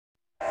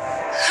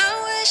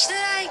wish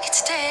that I could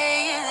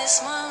stay in this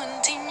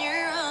moment in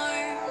your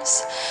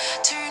arms.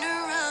 Turn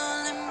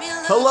around, let me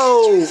look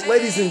Hello, at your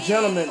ladies and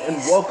gentlemen, and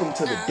welcome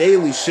to the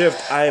Daily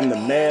Shift. I am the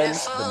man,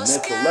 the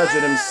myth, the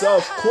legend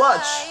himself,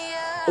 Klutch,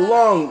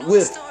 along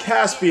with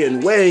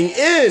Kaspian, weighing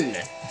in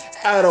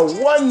at a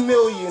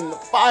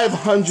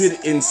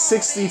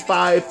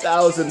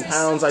 1,565,000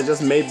 pounds. I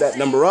just made that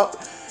number up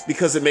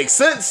because it makes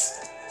sense.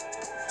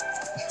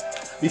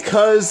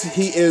 Because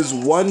he is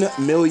 1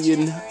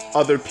 million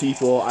other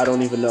people. I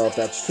don't even know if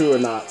that's true or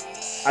not.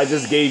 I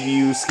just gave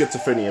you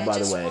schizophrenia, by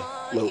the way,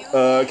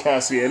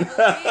 Cassian.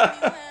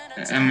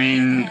 I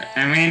mean,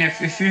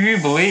 if you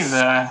believe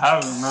that I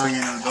have 1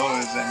 million of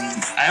those,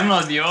 I'm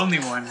not the only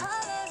one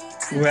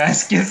who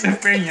has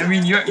schizophrenia. I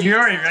mean, you're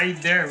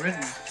right there with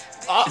me.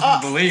 If you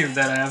believe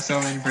that I have so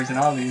many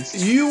personalities.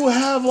 You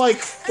have like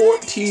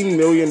 14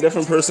 million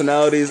different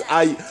personalities.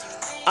 I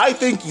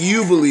think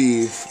you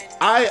believe.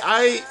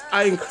 I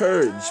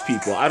encourage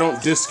people. I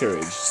don't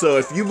discourage. So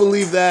if you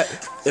believe that,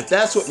 if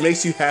that's what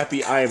makes you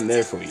happy, I am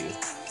there for you.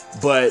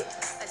 But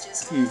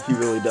he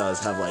really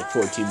does have like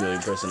 14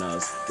 million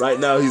personalities.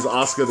 Right now, he's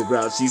Oscar the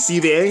Grouch. You see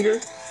the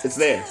anger? It's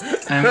there.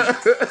 It's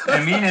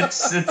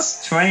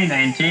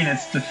 2019.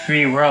 It's the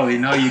free world. You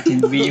know, you can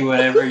be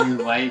whatever you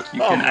like. You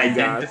can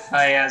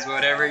identify as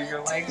whatever you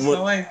like.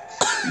 So like,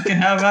 you can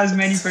have as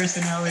many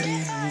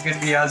personalities. You can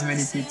be as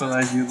many people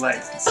as you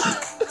like.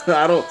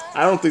 I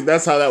don't think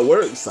that's how that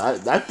works.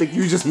 I think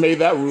you just made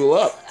that rule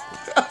up.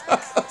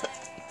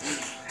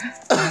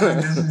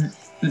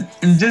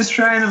 I'm just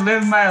trying to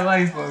live my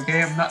life,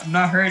 okay? I'm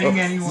not hurting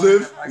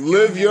anyone.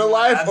 Live your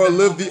life or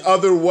live the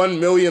other 1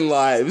 million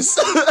lives.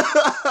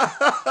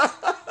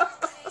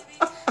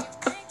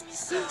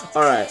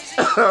 All right.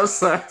 I'm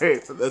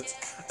sorry.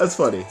 That's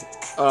funny.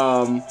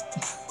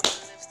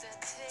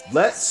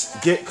 Let's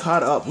get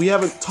caught up. We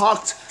haven't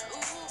talked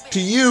to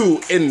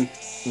you in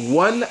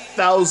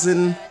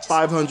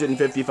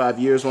 1,555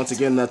 years. Once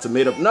again, that's a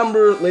made-up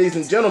number, ladies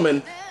and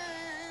gentlemen.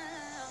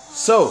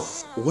 So,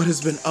 what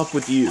has been up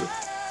with you?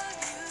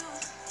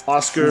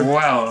 Oscar,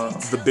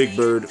 the Big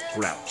Bird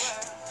Grouch.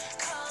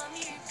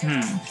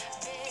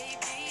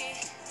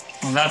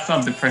 Well, that's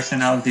not the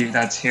personality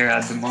that's here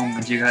at the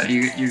moment. You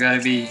gotta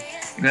be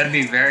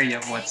wary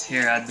of what's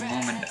here at the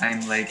moment.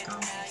 I'm like.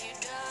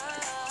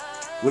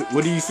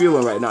 What are you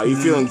feeling right now? Are you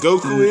feeling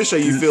Goku-ish? Are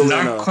you feeling?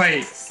 Not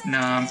quite. No,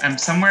 I'm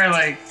somewhere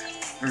like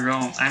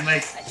Rome. I'm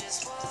like,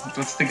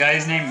 what's the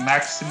guy's name?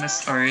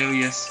 Maximus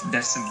Aurelius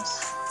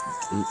Decimus.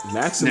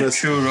 Maximus, the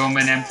true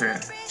Roman emperor.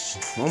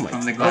 Oh my!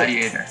 From the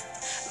Gladiator.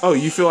 Oh,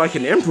 you feel like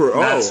an emperor?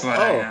 That's what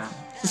I am.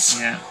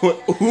 Yeah.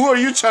 Who are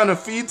you trying to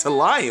feed to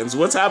lions?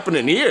 What's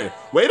happening here?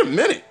 Wait a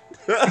minute.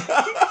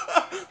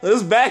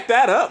 Let's back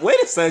that up. Wait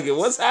a second.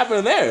 What's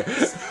happening there?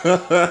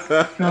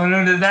 No,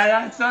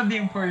 that's not the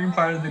important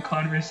part of the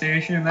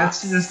conversation.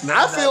 Let's just.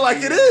 I feel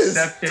like it is.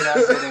 Accept it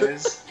as it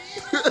is.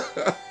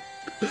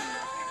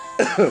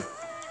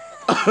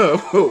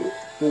 Well,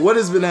 what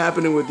has been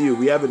happening with you?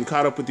 We haven't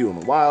caught up with you in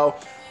a while.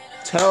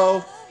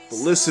 Tell the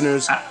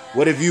listeners,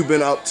 what have you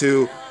been up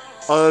to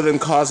other than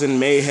causing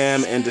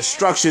mayhem and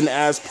destruction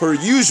as per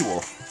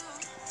usual?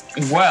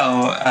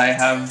 Well, I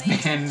have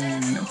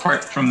been,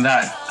 apart from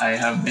that, I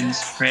have been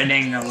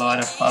spreading a lot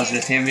of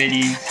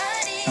positivity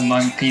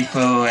among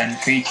people and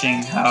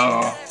preaching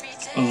how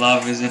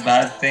love is a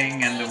bad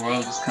thing and the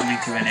world is coming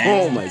to an end.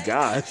 Oh my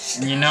gosh.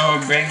 You know,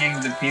 bringing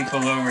the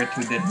people over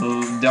to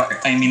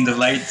the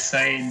light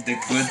side, the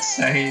good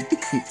side.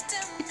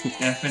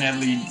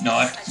 Definitely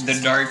not the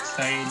dark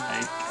side.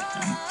 Like,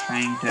 I'm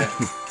trying to,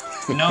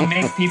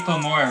 make people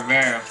more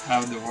aware of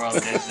how the world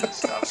is and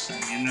stuff.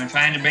 And,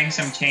 trying to bring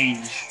some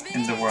change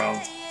in the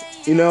world.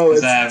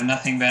 Because I have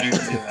nothing better to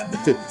do at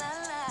the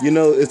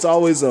moment. It's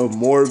always a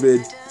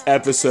morbid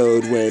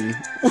episode when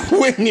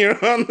you're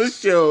on the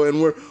show,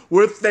 and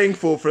we're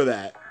thankful for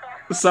that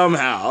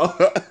somehow.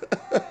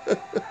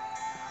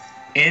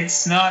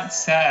 It's not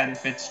sad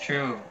if it's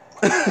true.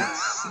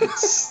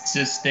 It's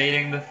just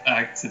stating the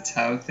facts. It's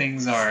how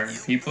things are.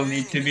 People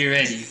need to be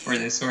ready for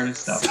this sort of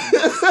stuff.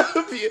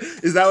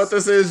 Is that what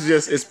this is?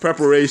 It's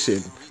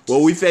preparation.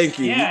 Well, we thank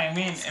you. Yeah,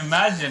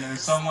 imagine if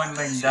someone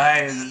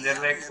dies and they're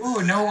like,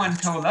 "Ooh, no one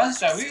told us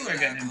that we were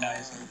gonna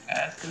die so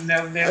fast," and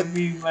they'll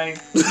be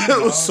like, they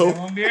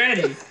won't be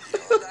ready.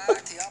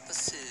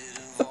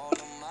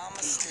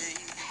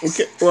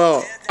 Okay,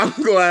 well,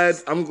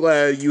 I'm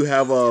glad you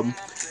have an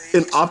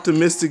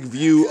optimistic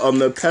view on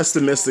the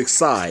pessimistic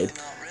side.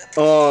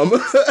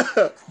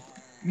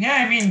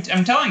 Yeah,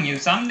 I'm telling you,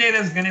 someday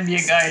there's gonna be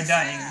a guy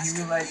dying. He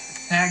will like,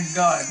 thank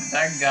God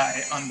that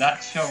guy on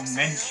that show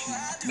mentioned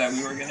that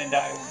we were gonna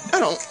die. I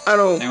don't.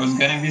 It was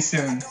gonna be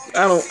soon.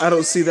 I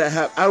don't see that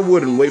happen. I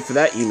wouldn't wait for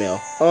that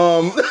email.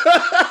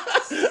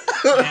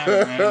 Yeah,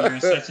 man,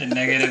 you're such a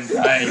negative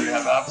guy. You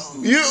have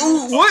absolutely.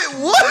 What?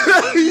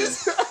 You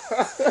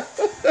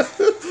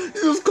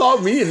just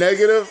called me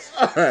negative.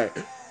 All right.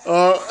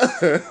 Well,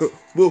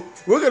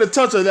 we're gonna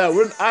touch on that.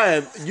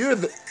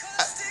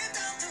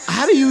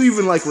 How do you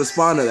even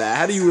respond to that?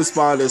 How do you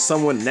respond to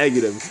someone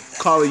negative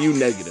calling you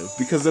negative?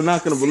 Because they're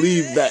not gonna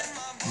believe that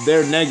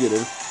they're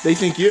negative. They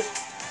think you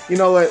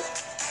know what?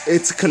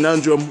 It's a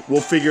conundrum.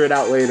 We'll figure it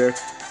out later.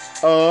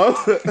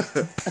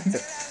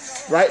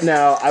 Right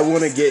now, I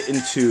want to get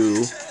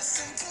into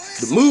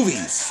the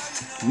movies.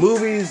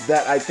 Movies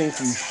that I think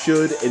you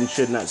should and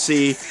should not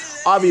see.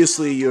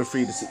 Obviously, you're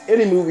free to see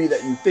any movie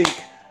that you think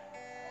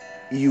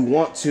you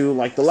want to,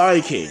 like The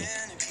Lion King,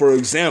 for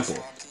example.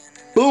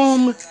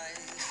 Boom.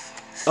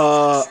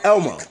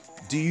 Elmo,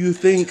 do you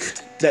think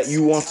that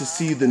you want to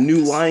see the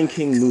new Lion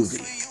King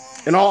movie?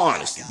 In all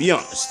honesty, be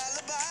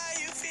honest.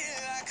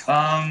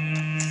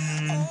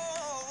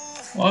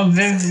 Well,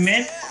 they've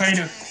made quite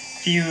a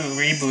few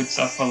reboots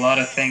of a lot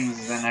of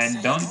things, and I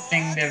don't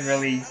think they've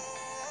really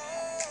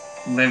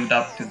lived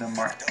up to the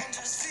mark.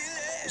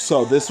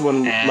 So this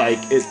one,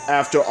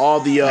 after all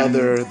the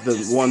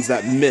ones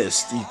that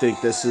missed, you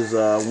think this is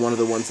one of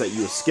the ones that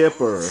you would skip,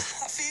 or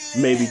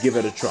maybe give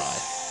it a try?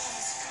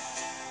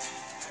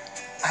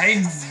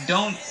 I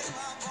don't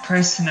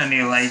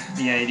personally like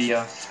the idea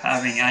of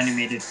having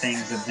animated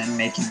things and then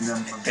making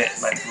them a bit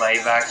like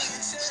live action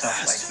and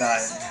stuff like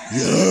that.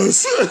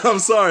 Yes, I'm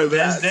sorry,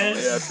 man. That's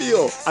the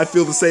way I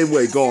feel the same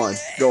way. Go on.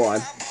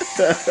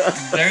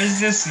 There's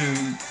this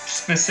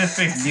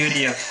specific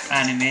beauty of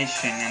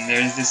animation, and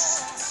there's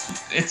this.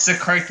 It's a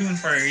cartoon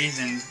for a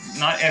reason.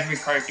 Not every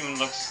cartoon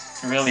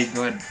looks really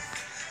good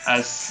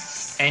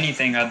as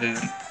anything other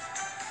than.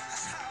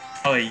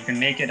 Oh, you can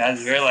make it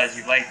as real as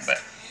you like,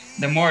 but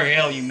the more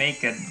real you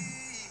make it,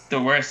 the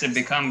worse it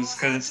becomes,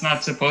 because it's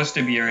not supposed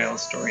to be a real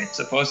story. It's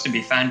supposed to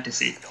be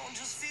fantasy.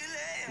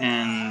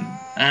 And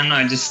I don't know,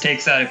 it just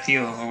takes that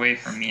appeal away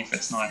from me if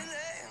it's not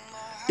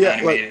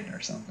animated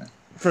or something.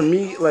 For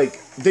me,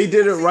 they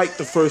did it right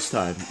the first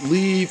time.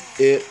 Leave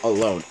it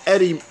alone.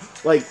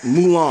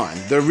 Mulan.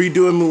 They're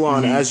redoing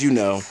Mulan, as you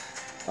know.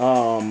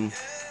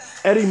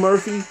 Eddie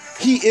Murphy,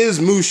 he is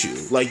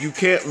Mushu. You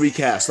can't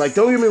recast.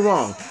 Don't get me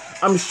wrong.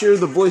 I'm sure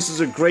the voices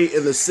are great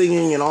and the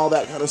singing and all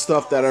that kind of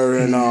stuff that are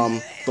in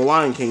The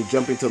Lion King,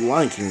 jumping to The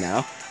Lion King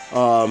now.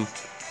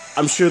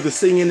 I'm sure the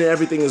singing and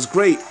everything is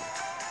great.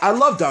 I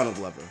love Donald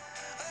Glover,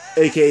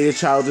 a.k.a.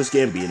 Childish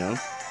Gambino,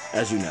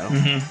 as you know.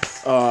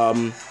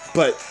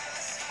 But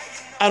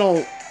I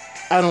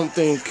don't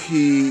think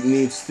he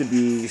needs to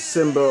be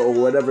Simba or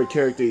whatever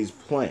character he's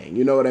playing.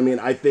 You know what I mean?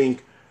 I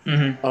think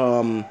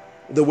the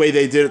way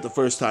they did it the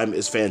first time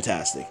is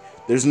fantastic.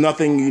 There's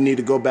nothing you need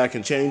to go back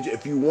and change.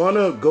 If you want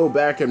to go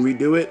back and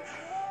redo it,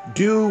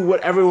 do what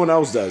everyone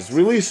else does.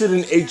 Release it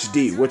in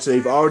HD, which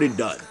they've already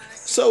done.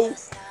 So,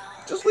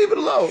 just leave it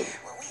alone.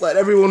 Let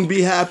everyone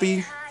be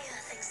happy.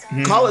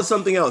 Call it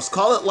something else.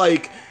 Call it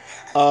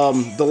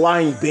The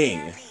Lion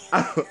Bing.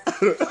 I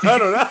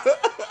don't know.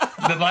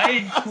 The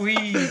Lion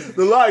Queen.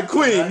 The Lion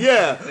Queen,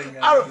 yeah.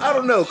 I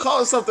don't know.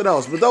 Call it something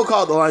else, but don't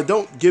call it The Lion.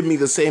 Don't give me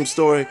the same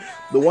story.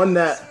 The one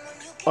that,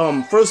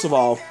 first of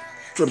all,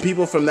 from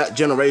people from that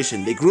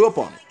generation, they grew up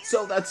on it.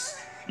 So that's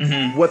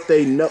what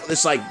they know.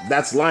 It's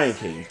that's Lion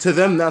King. To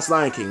them, that's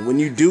Lion King. When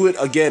you do it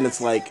again,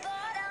 it's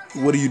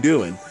what are you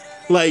doing?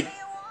 I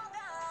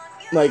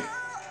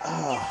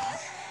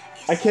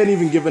can't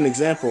even give an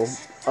example.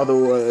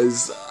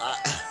 Otherwise,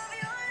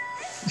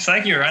 it's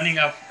like you're running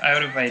out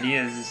of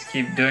ideas. Just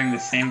keep doing the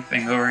same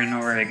thing over and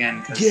over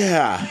again.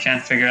 Yeah. You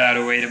can't figure out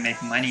a way to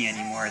make money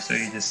anymore. So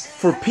you just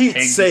for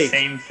Pete's sake, the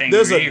same thing,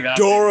 there's a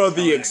Dora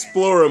the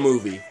Explorer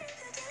movie.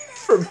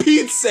 For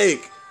Pete's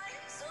sake.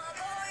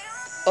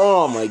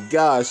 Oh my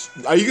gosh.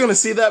 Are you going to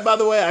see that, by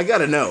the way? I got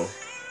to know.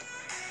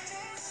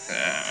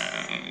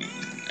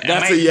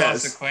 That's a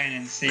yes. Toss a coin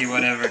and see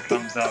whatever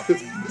comes up.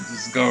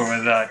 Just go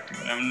with that.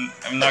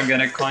 I'm not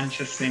going to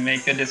consciously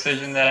make a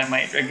decision that I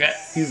might regret.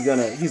 He's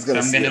gonna. So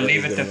I'm going to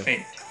leave it to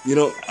fate. You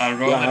know, I'll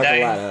roll the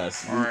dice. Lie to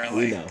us.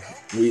 We know.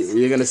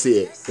 We're going to see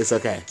it. It's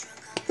okay.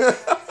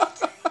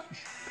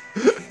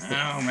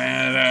 Oh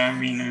man,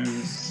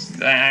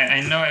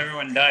 I know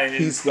everyone dies.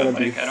 He's gonna but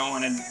be. I don't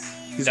want to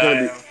He's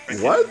die. gonna be.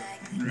 What?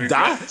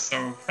 Die?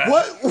 So fast.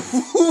 What?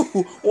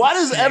 Why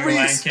does every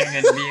Lion King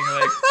and being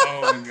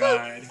oh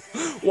god?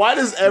 Why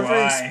does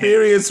every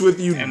experience with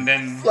you and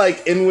then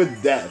end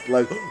with death?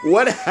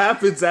 What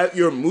happens at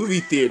your movie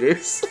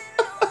theaters?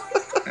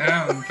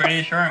 I'm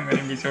pretty sure I'm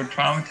gonna be so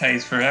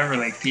traumatized forever,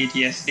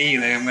 PTSD.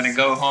 I'm gonna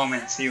go home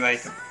and see a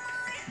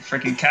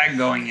freaking cat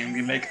going and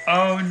be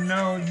oh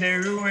no, they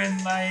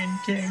ruined Lion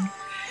King.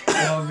 And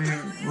I'll be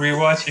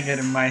rewatching it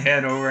in my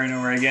head over and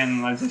over again,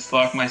 and I'll just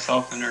lock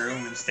myself in a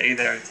room and stay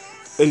there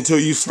until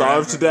you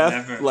starve to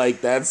death.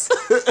 That's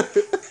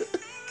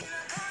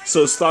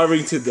so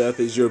starving to death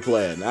is your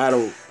plan. I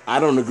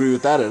don't agree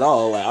with that at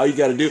all. All you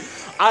gotta do,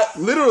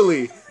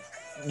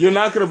 you're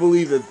not gonna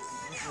believe that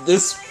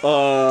this.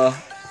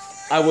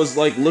 I was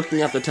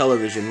looking at the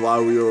television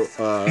while we were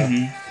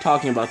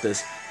talking about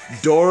this.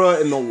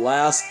 Dora in the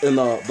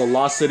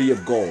Lost City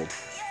of Gold.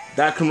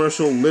 That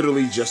commercial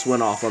literally just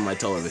went off on my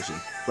television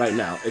right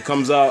now. It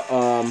comes out,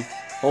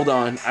 hold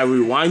on, I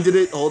rewinded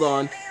it, hold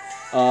on,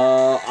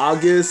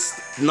 August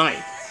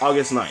 9th.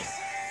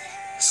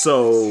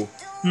 So,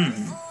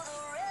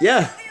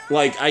 yeah,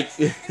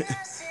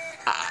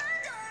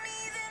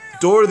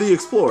 Dora the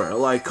Explorer.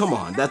 Like, come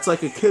on, that's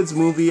like a kids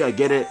movie. I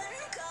get it.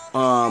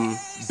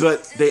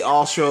 But they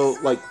all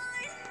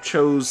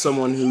chose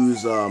someone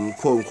who's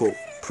quote unquote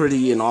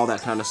pretty and all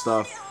that kind of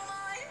stuff.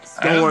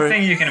 I don't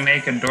think you can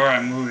make a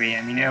Dora movie.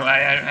 I mean,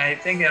 I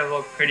think it'll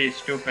look pretty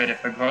stupid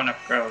if a grown-up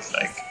girl's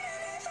like,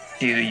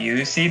 "Do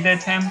you see the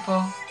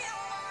temple?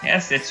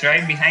 Yes, it's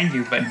right behind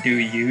you, but do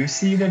you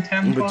see the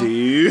temple? But do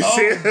you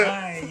see it? Oh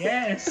my,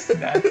 yes,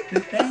 that's the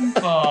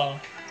temple."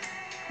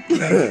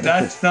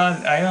 That's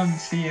not, I don't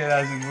see it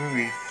as a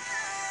movie.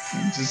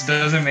 It just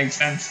doesn't make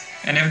sense.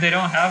 And if they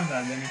don't have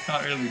that, then it's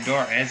not really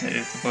Dora, is it?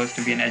 It's supposed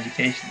to be an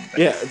education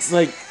thing. Yeah, it's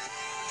like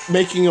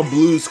making a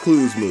Blue's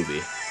Clues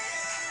movie.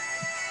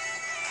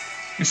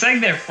 It's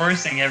like they're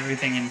forcing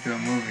everything into a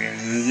movie.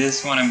 They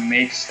just want to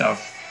make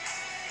stuff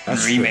and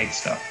That's remake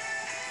true. stuff.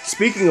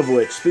 Speaking of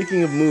which,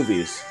 speaking of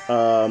movies,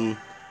 I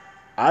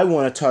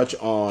want to touch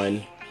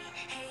on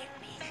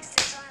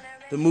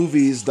the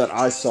movies that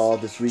I saw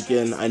this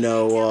weekend. I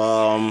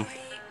know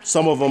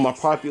some of them are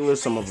popular,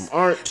 some of them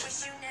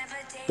aren't.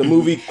 The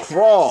movie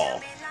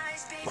Crawl.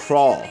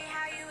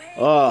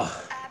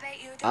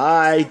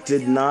 I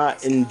did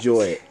not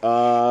enjoy it.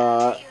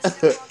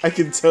 I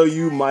can tell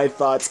you my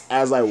thoughts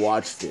as I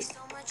watched it.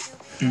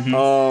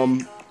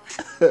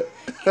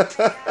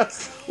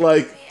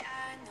 Like,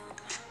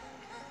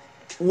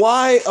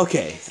 why?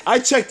 Okay, I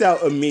checked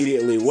out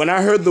immediately. When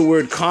I heard the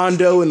word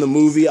condo in the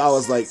movie, I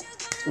was like,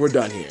 we're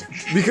done here.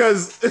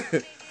 Because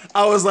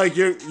I was like,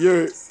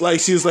 you're like,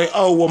 she was like,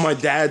 oh, well, my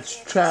dad's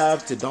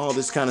trapped and all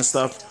this kind of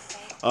stuff.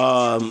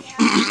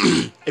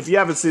 If you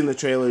haven't seen the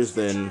trailers,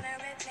 then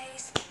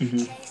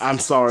I'm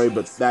sorry,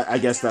 but I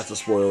guess that's a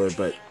spoiler,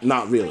 but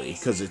not really,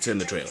 because it's in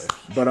the trailer.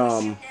 But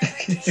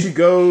she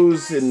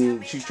goes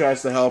and she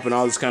tries to help and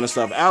all this kind of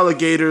stuff.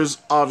 Alligators,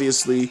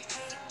 obviously.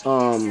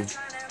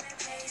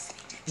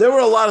 There were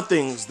a lot of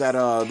things that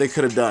they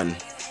could have done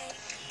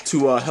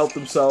to help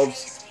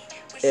themselves.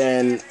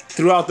 And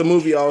throughout the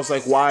movie, I was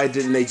like, why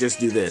didn't they just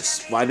do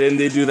this? Why didn't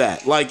they do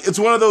that? Like, it's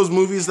one of those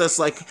movies that's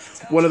like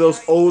one of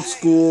those old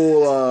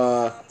school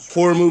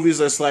horror movies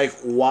that's like,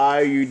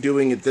 why are you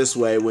doing it this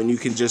way when you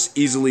can just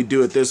easily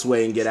do it this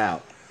way and get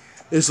out?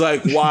 It's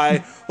like,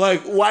 why?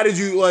 Why did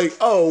you, like,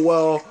 oh,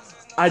 well,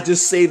 I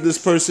just saved this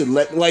person.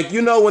 Like,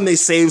 you know when they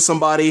save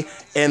somebody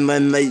and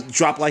then they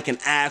drop like an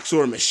axe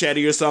or a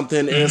machete or something,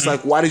 and it's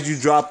like, why did you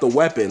drop the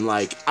weapon?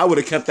 Like, I would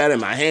have kept that in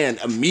my hand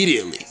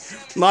immediately.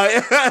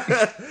 Like,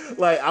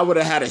 like I would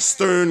have had a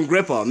stern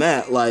grip on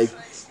that. Like,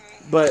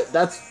 but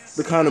that's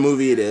the kind of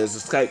movie it is.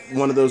 It's like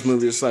one of those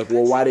movies. It's like,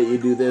 well, why didn't you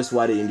do this?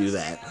 Why didn't you do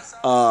that?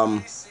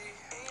 I'm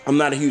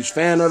not a huge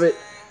fan of it.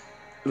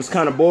 It was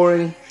kind of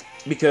boring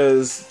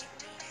because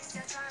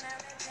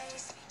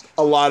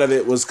a lot of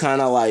it was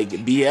kind of like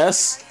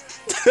BS,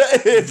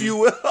 if you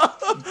will.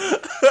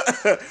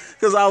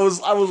 Because I was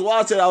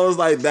watching, I was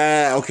like,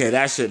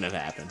 that shouldn't have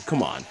happened.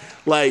 Come on,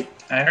 like.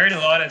 I heard a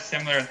lot of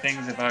similar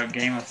things about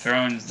Game of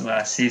Thrones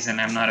last season.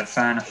 I'm not a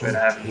fan of it.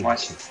 I haven't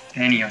watched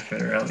any of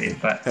it really,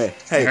 but I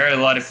heard a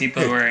lot of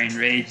people were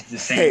enraged the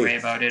same way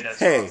about it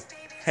as well.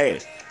 Hey,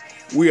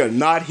 we are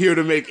not here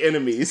to make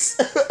enemies.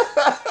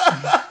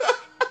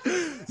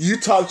 You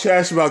talk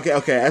trash about...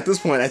 Okay, at this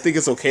point, I think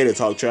it's okay to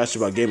talk trash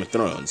about Game of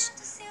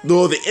Thrones.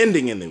 Though the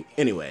ending,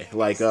 anyway.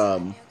 Like,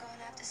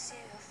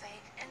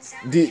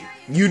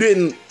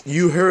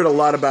 you heard a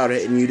lot about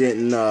it and you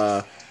didn't...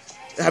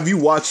 have you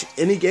watched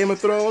any Game of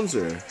Thrones,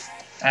 or?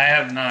 I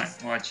have not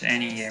watched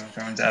any Game of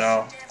Thrones at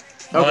all.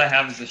 All I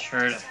have is a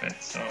shirt of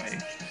it, so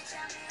like...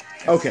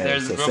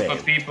 There's a group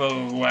of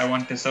people who I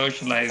want to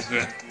socialize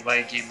with who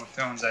like Game of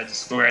Thrones. I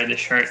just wear the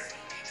shirt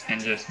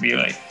and just be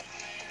like,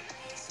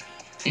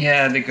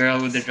 yeah, the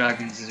girl with the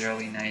dragons is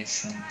really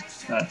nice, and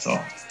that's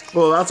all.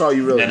 Well, that's all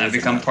you really. Then I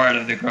become part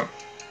of the group.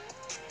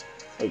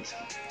 Like,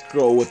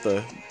 girl with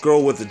the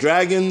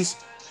dragons.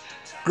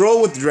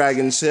 Girl with the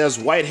dragons. She has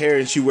white hair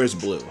and she wears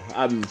blue.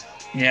 I'm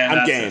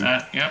game.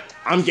 Yep.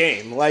 I'm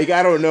game. Like,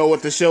 I don't know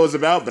what the show is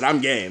about, but I'm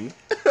game.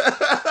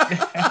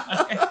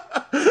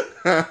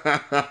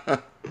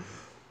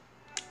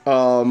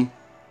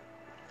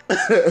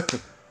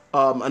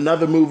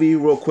 Another movie,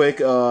 real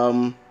quick.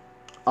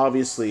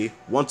 Obviously,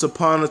 Once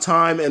Upon a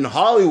Time in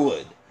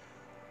Hollywood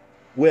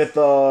with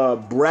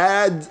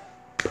Brad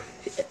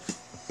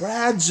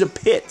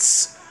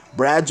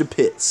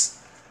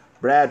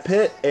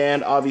Pitt,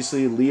 and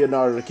obviously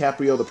Leonardo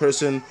DiCaprio, the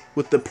person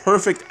with the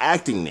perfect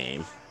acting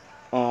name.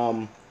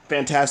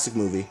 Fantastic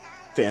movie,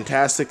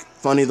 fantastic,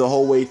 funny the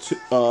whole way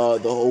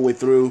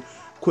through.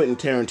 Quentin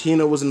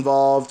Tarantino was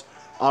involved.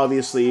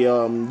 Obviously,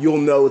 you'll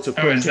know it's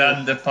a. Oh, is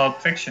that the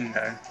Pulp Fiction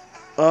guy?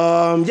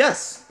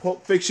 Yes,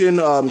 Pulp Fiction,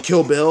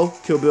 Kill Bill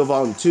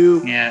Volume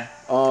 2. Yeah.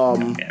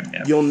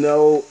 You'll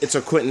know it's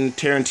a Quentin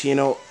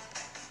Tarantino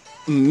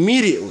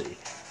immediately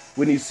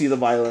when you see the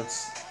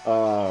violence.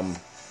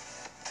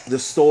 The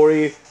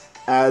story,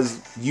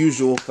 as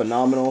usual,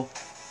 phenomenal.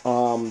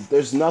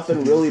 There's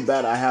nothing really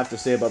bad I have to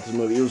say about this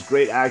movie. It was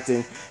great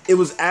acting. It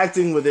was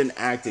acting within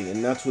acting,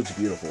 and that's what's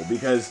beautiful,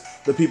 because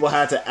the people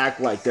had to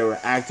act like they were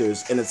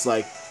actors, and it's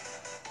like,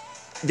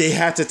 they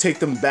had to take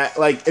them back.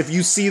 Like, if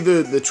you see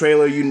the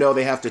trailer, you know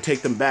they have to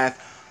take them back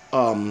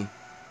a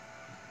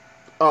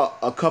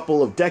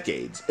couple of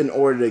decades in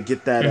order to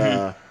get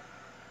that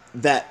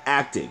that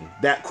acting,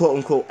 that quote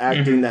unquote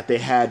acting that they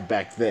had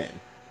back then.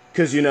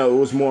 Because, you know, it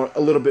was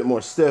a little bit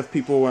more stiff.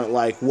 People weren't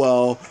like,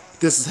 well,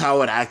 this is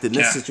how it acted in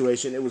this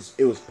situation. It was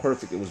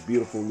perfect. It was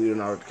beautiful.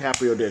 Leonardo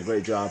DiCaprio did a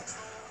great job.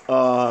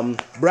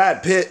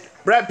 Brad Pitt,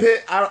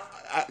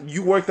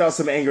 you worked out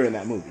some anger in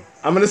that movie.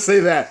 I'm gonna say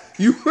that.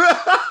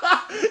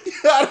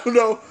 I don't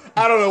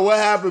know what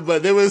happened,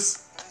 but there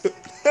was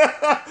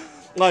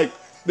like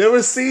there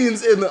were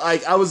scenes in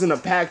like I was in a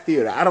packed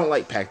theater. I don't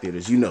like packed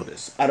theaters. You know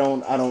this. I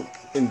don't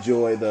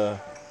enjoy the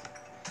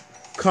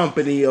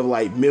company of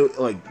like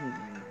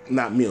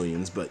not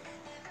millions, but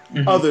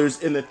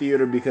others in the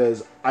theater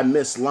because I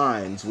miss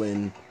lines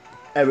when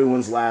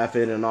everyone's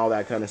laughing and all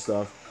that kind of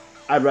stuff.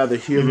 I'd rather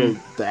hear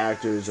the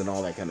actors and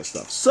all that kind of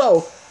stuff.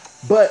 So,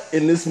 but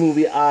in this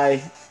movie,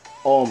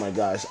 oh my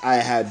gosh, I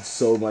had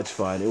so much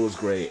fun. It was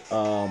great.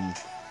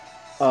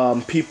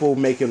 People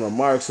making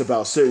remarks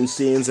about certain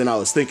scenes, and I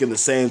was thinking the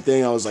same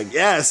thing. I was like,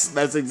 yes,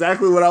 that's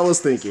exactly what I was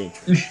thinking.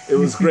 It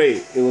was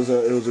great. It was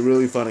a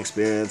really fun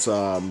experience.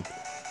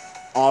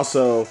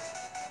 Also,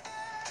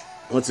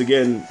 once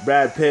again,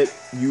 Brad Pitt,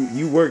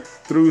 you worked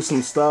through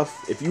some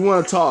stuff. If you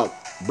want to talk,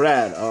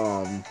 Brad,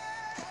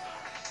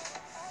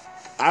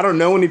 I don't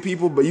know any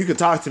people, but you can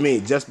talk to me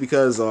just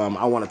because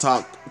I want to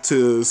talk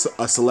to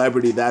a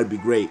celebrity. That'd be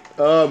great.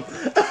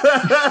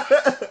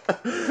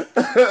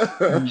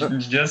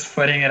 Just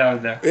putting it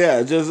out there.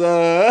 Yeah, just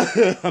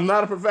I'm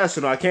not a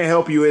professional. I can't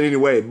help you in any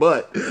way,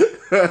 but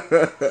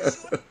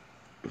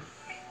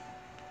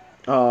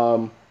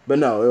but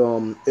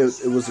no,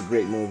 it was a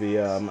great movie.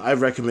 I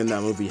recommend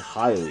that movie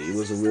highly. It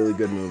was a really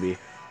good movie.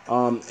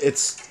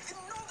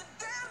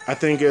 I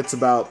think it's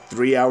about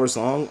 3 hours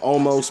long,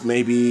 almost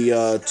maybe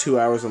 2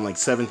 hours and like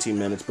 17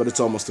 minutes, but it's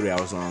almost 3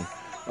 hours long.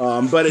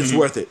 But it's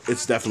worth it.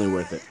 It's definitely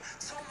worth it.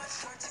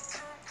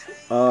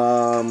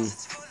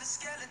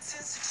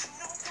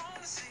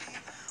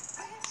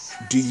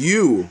 Do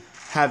you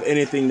have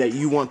anything that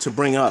you want to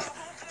bring up,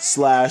 /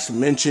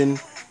 mention,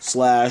 /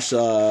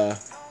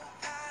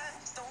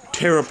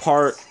 tear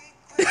apart?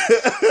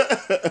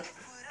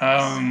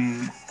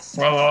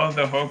 Well, all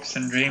the hopes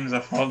and dreams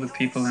of all the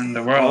people in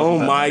the world. Oh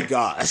my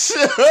gosh.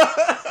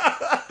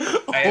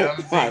 I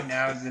don't think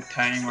now's the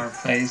time or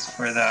place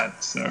for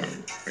that, so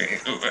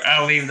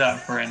I'll leave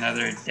that for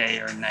another day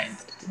or night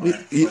or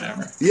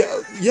whatever.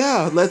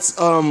 Yeah.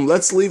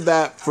 Let's leave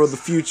that for the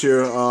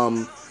future.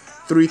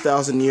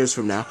 3,000 years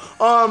from now.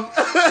 Well,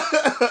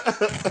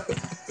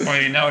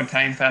 you know,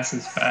 time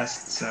passes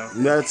fast, so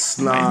that's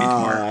not.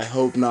 I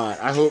hope not.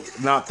 I hope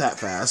not that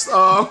fast.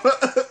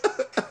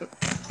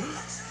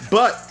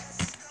 But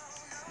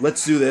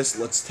let's do this.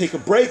 Let's take a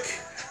break,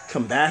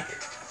 come back,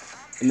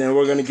 and then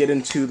we're going to get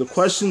into the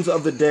questions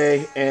of the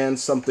day and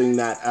something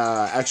that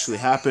actually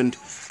happened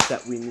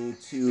that we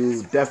need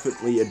to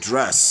definitely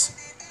address.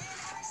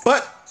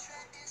 But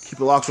keep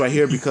it locked right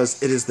here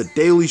because it is the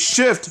Daily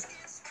Shift.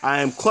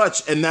 I am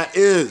Klutch, and that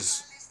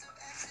is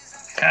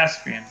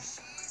Kaspian.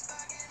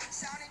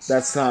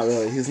 That's not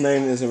really. His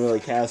name isn't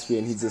really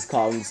Kaspian. He just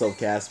called himself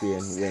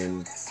Kaspian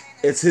when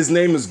his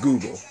name is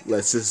Google.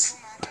 Let's just.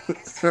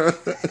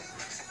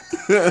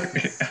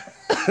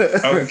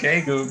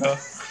 Okay, Google.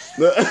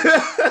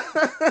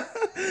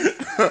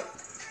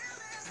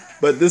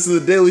 But this is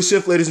the Daily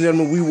Shift, ladies and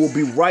gentlemen. We will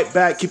be right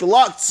back. Keep it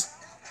locked.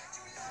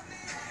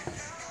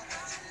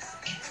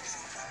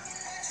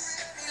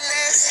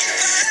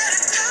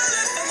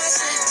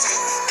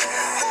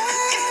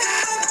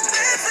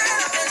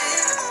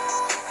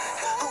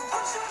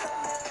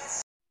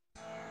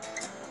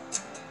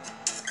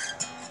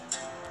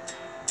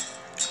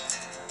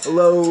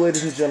 Hello,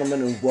 ladies and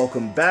gentlemen, and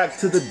welcome back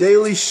to the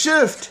Daily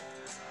Shift.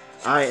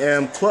 I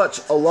am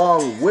Klutch,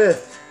 along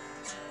with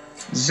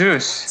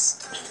Zeus.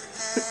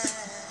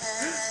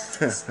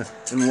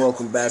 And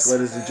welcome back,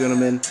 ladies and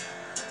gentlemen.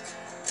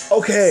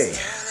 Okay,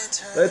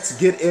 let's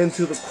get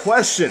into the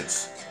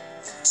questions.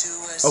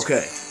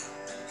 Okay,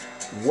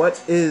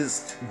 what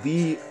is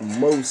the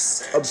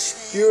most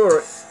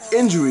obscure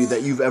injury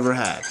that you've ever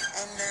had?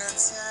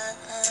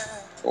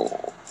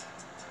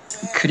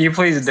 Could you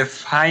please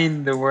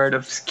define the word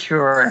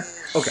obscure?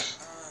 Okay.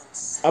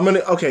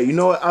 You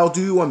know what? I'll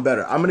do you one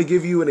better. I'm gonna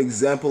give you an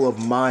example of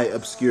my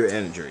obscure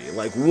injury,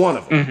 like one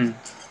of them.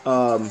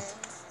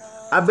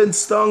 I've been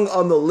stung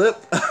on the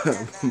lip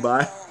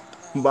by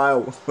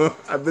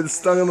I've been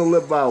stung on the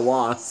lip by a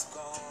wasp.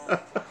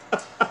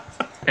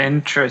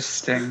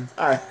 Interesting.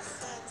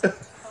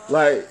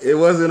 Like it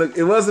wasn't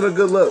a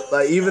good look.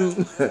 Like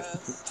even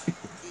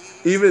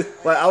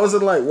like I was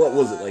in like what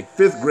was it like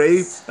 5th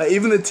grade? Like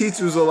even the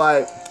teachers were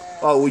like,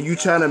 "Oh, were you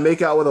trying to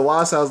make out with a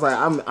wasp?" I was like,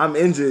 "I'm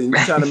injured. And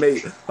you're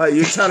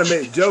trying to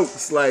make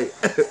jokes. Like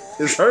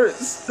it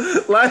hurts."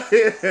 Like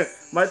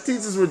my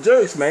teachers were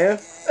jerks, man.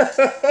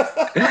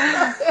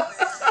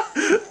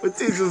 My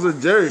teachers were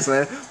jerks,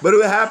 man. But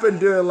it happened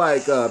during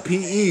like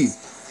PE,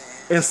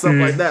 and stuff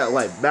like that.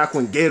 Like back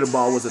when Gator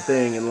Ball was a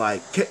thing and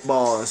like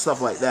kickball and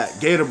stuff like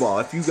that. Gator Ball.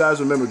 If you guys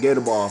remember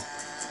Gator Ball,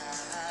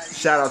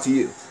 shout out to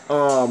you.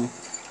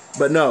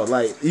 But no,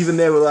 like even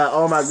they were like,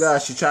 oh my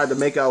gosh, she tried to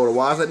make out with a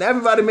wasp, and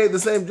everybody made the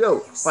same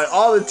joke. Like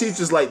all the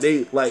teachers,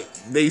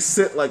 they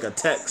sent like a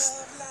text.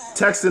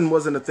 Texting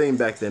wasn't a thing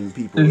back then,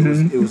 people.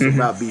 It was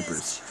about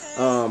beepers.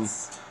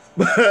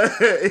 But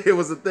it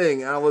was a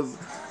thing. I was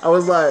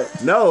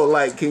like, no,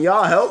 like, can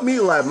y'all help me?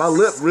 Like, my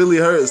lip really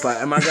hurts. Like,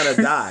 am I gonna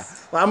die?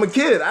 Like, I'm a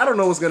kid. I don't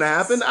know what's gonna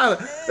happen. I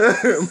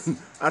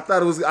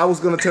thought I was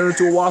gonna turn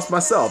into a wasp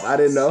myself. I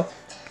didn't know.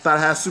 Thought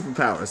I had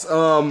superpowers.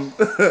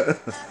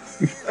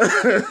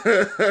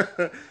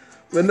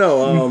 But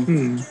no.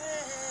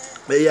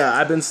 But yeah,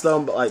 I've been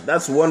stung. But like,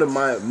 that's one of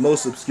my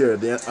most obscure.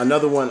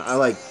 Another one I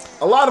like.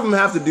 A lot of them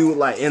have to do with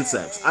like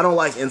insects. I don't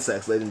like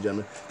insects, ladies and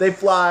gentlemen. They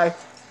fly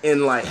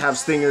and like have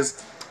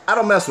stingers. I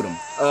don't mess with them.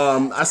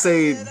 I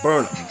say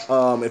burn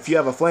them. If you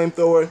have a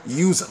flamethrower,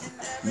 use them.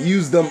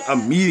 Use them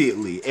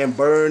immediately and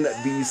burn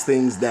these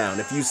things down.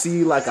 If you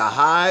see like a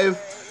hive,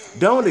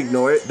 don't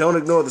ignore it. Don't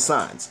ignore the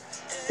signs.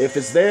 If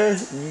it's there,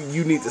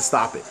 you need to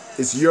stop it.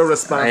 It's your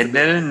responsibility.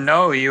 I didn't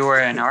know you were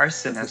an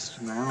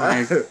arsonist, man.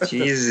 Like,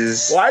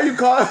 Jesus. Why are you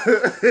calling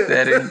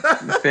setting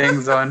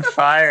things on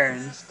fire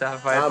and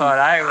stuff?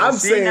 I'm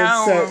saying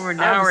now we're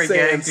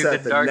getting to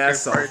the darker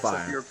parts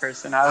of your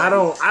personality. I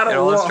don't it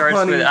all want starts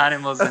honey with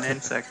animals and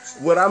insects.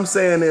 What I'm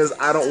saying is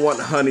I don't want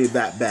honey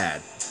that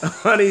bad.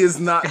 Honey is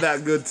not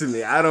that good to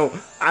me. I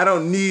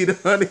don't need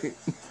honey.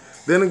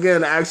 Then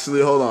again,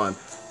 actually, hold on.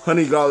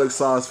 Honey garlic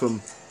sauce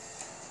from...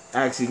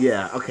 Actually,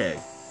 yeah, okay.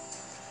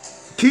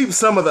 Keep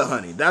some of the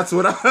honey. That's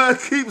what I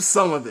keep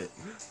some of it.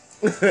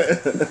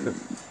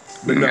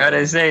 You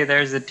gotta say,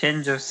 there's a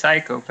tinge of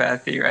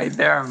psychopathy right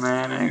there,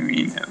 man. I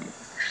mean,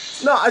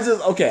 no,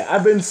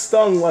 I've been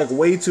stung like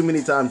way too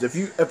many times.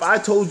 If I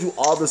told you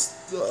all the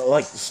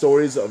like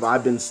stories of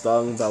I've been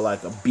stung by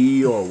like a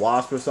bee or a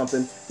wasp or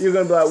something, you're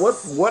gonna be like,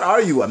 what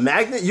are you, a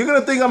magnet? You're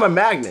gonna think I'm a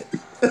magnet.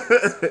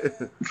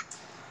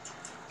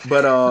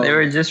 But they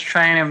were just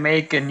trying to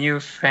make a new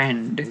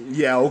friend.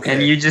 Yeah, okay.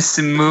 And you just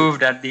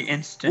moved at the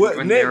instant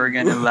when they were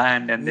gonna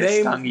land, and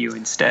they stung you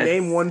instead.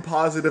 Name one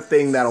positive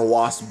thing that a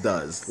wasp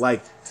does.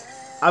 Like,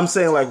 I'm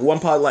saying like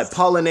like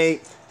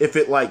pollinate. If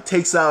it like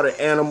takes out an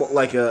animal,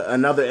 like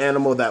another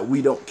animal that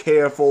we don't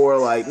care for,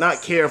 like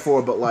not care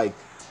for, but like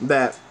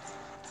that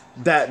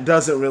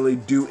doesn't really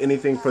do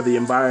anything for the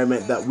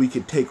environment that we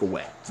could take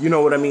away. You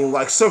know what I mean?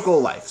 Like circle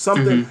of life.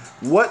 Something.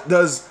 What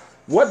does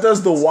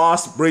the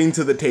wasp bring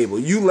to the table?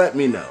 You let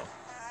me know.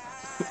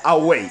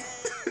 I'll wait.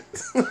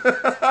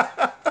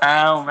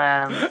 Oh,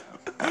 man.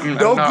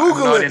 Don't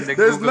Google it.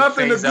 There's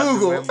nothing to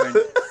Google.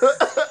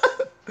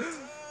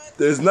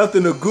 There's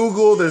nothing to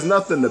Google. There's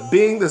nothing to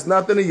Bing. There's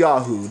nothing to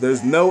Yahoo.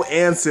 There's no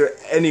answer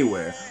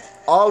anywhere.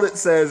 All it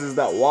says is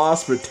that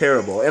wasps are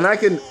terrible, and I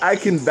can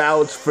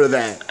vouch for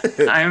that.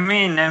 I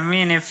mean,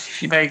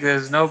 if like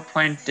there's no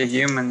point to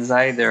humans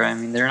either. I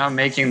mean, they're not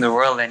making the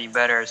world any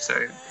better,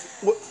 so.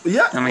 Well,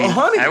 yeah, I mean,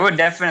 honey. I would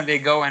definitely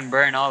go and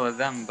burn all of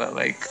them, but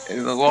like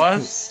the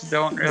wasps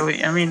don't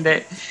really. I mean,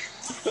 they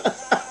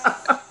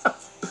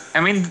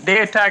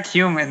attack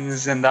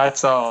humans, and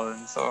that's all.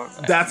 And so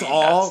that's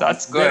all.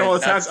 That's good. They don't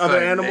attack other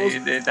animals.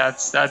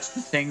 That's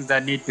the things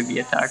that need to be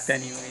attacked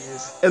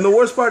anyways. And the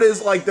worst part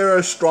is like there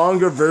are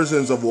stronger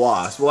versions of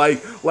wasp.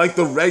 Like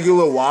the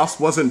regular wasp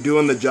wasn't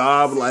doing the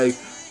job. Like,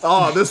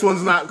 oh, this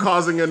one's not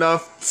causing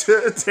enough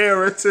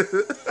terror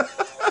to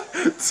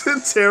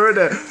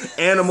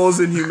animals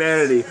and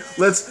humanity.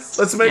 Let's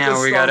make a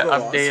stronger we gotta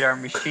wasp. Update our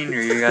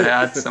machinery. You gotta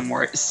add some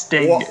more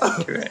sting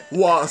to it.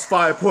 Wasp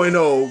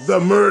 5.0, the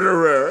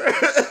murderer.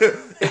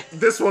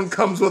 This one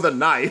comes with a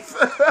knife.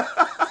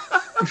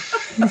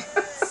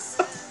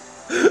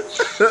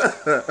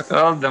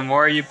 Well, the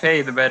more you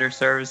pay, the better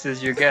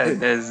services you get.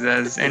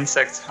 There's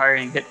insects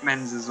hiring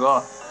hitmen as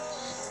well,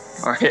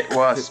 or hit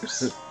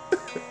wasps,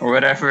 or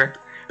whatever.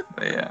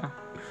 But yeah.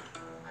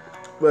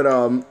 But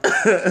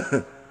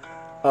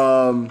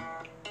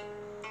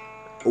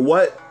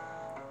what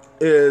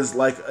is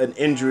like an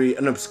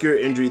obscure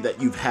injury that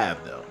you've had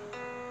though?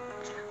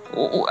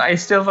 I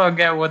still don't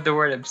get what the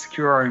word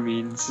obscure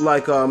means.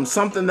 Like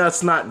something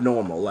that's not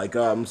normal. Like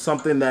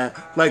something that,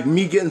 like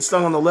me getting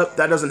stung on the lip,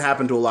 that doesn't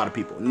happen to a lot of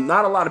people.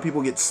 Not a lot of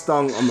people get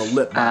stung on the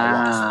lip by a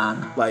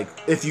wasp. Like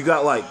if you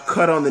got like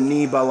cut on the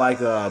knee by like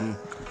a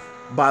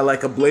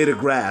blade of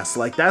grass,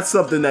 like that's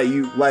something that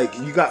you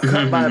got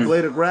cut by a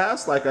blade of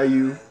grass. Like are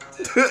you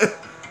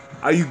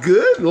are you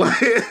good? Like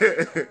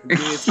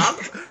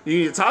you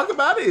need to talk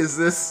about it? Is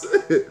this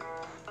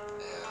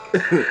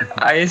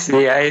I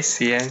see.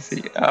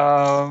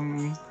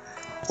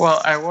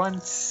 Well, I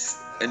once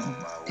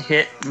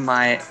hit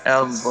my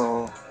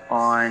elbow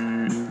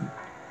on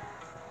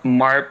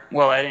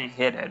well, I didn't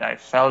hit it. I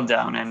fell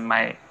down and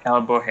my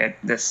elbow hit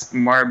this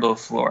marble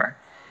floor.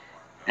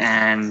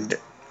 And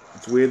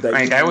it's weird that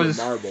I was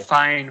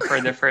fine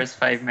for the first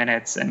 5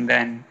 minutes, and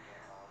then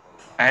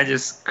I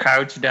just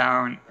crouched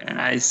down and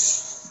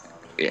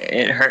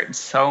it hurt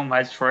so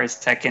much for a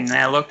second. And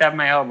I looked at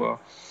my elbow.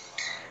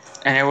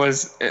 and it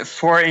was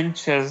 4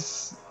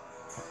 inches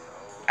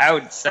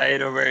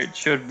outside of where it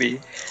should be.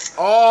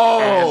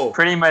 And it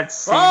pretty much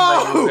seemed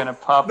like it was gonna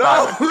pop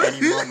out at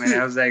any moment.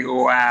 I was like,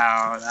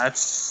 wow,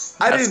 that's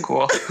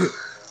cool.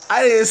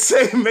 I didn't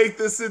say make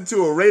this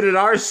into a rated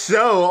R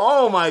show.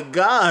 Oh my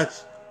gosh.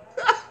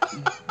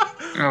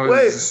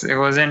 It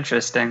was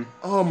interesting.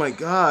 Oh my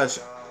gosh.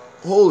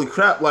 Holy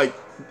crap. Like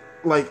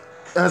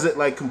has it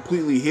like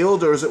completely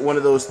healed, or is it one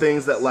of those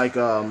things that like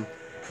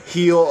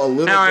heal a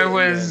little bit? No, it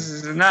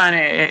was not.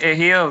 It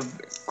healed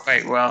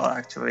quite well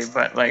actually,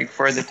 but like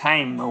for the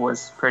time it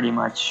was pretty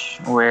much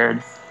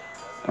weird.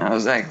 And I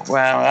was like,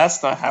 wow,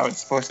 that's not how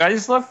it's supposed to. I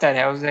just looked at it.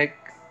 I was like,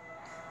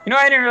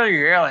 I didn't really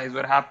realize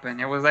what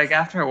happened. It was like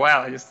after a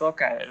while I just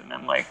look at it and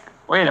I'm like,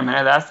 wait a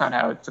minute, that's not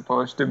how it's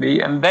supposed to be.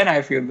 And then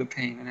I feel the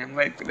pain and I'm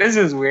like, this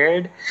is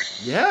weird.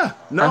 Yeah.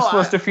 No, I'm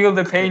supposed to feel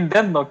the pain,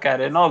 then look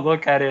at it, not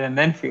look at it and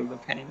then feel the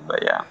pain.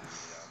 But yeah.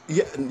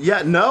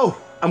 Yeah, no.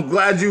 I'm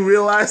glad you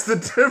realized the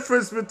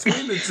difference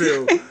between the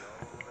two.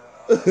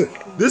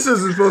 This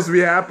isn't supposed to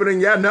be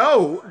happening. Yeah,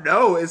 no.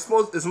 It's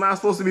not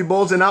supposed to be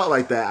bulging out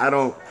like that. I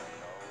don't.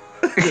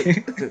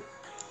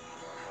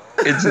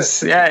 It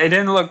just, it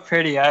didn't look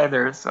pretty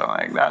either. So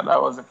like that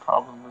was a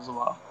problem as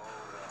well.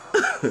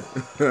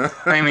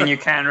 I mean, you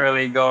can't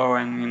really go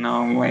and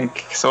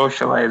like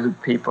socialize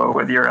with people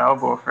with your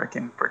elbow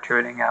freaking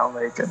protruding out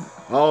like it.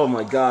 Oh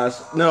my gosh!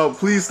 No,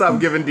 please stop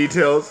giving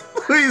details.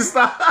 Please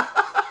stop.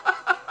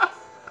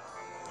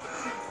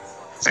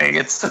 Like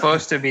it's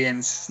supposed to be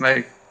in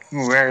like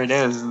where it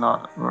is,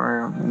 not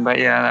where. But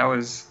yeah, that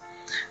was.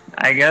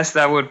 I guess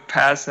that would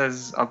pass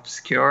as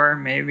obscure.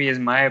 Maybe is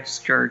my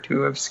obscure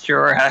too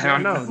obscure? I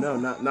don't know. No,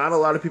 not a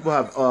lot of people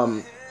have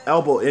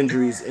elbow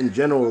injuries in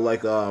general.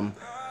 Like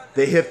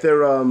they hit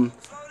their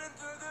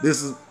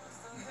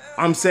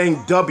I'm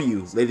saying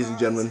W, ladies and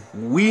gentlemen,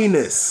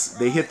 weenus.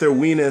 They hit their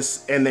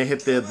weenus and they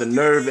hit the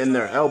nerve in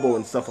their elbow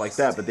and stuff like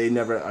that, but they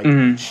never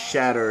like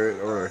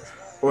shatter or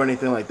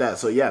anything like that.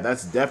 So yeah,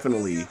 that's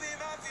definitely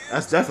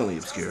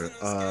obscure.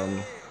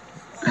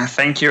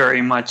 Thank you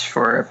very much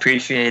for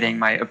appreciating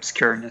my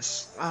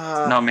obscureness.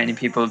 Not many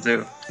people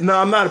do. No,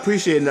 I'm not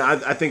appreciating it.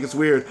 I think it's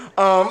weird.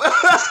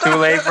 It's too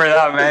late for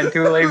that, man.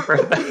 Too late for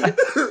that.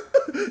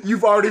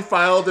 You've already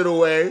filed it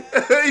away.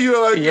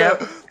 You're like,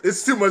 yep.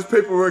 It's too much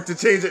paperwork to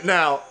change it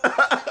now.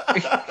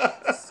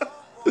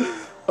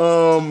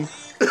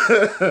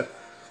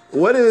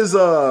 What is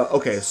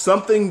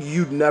something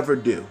you'd never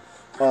do?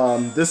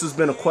 This has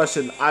been a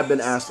question I've been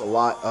asked a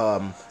lot.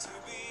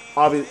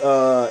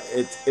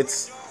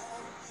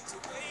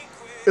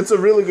 It's a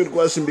really good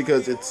question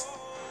because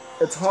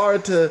it's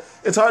hard to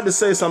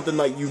say something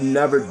like you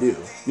never do.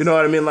 You know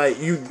what I mean? Like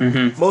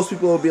most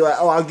people will be like,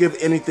 oh, I'll give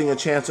anything a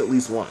chance at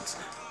least once.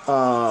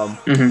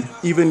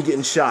 Even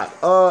getting shot.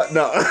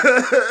 No.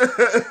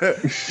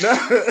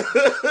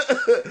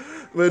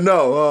 But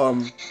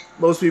no,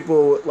 most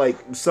people like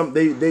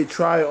they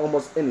try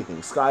almost anything,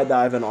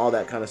 skydiving, all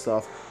that kind of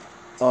stuff.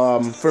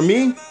 For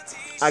me,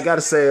 I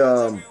gotta say,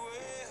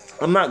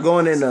 I'm not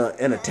going in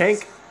a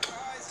tank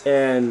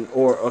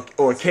or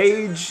a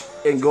cage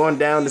and going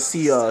down to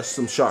see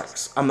some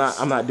sharks. I'm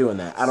not doing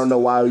that. I don't know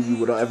why you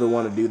would ever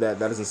want to do that.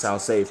 That doesn't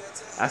sound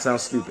safe. That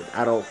sounds stupid.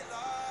 I don't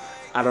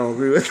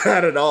agree with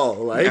that at all.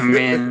 Like, I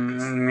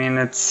mean,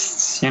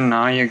 it's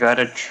you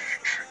gotta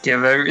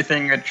give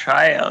everything a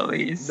try at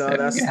least. No,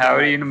 that's how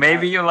do you?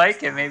 Maybe you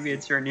like it. Maybe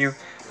it's your new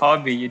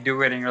hobby. You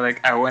do it, and you're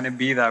like, I want to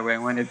be that way.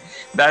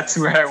 That's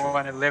where I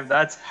want to live.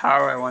 That's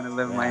how I want to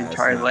live my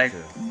entire life.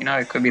 True.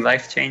 It could be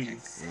life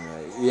changing.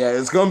 Yeah,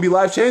 it's gonna be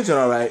life changing.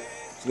 All right,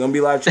 it's gonna be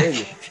life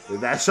changing.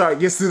 If that shark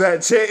gets through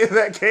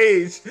that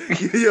cage,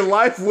 your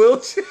life will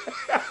change.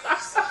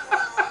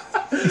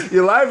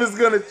 Your life is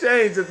gonna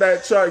change if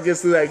that shark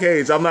gets through that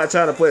cage. I'm not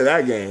trying to play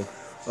that game.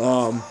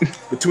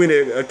 Between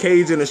a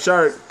cage and a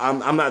shark,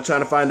 I'm not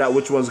trying to find out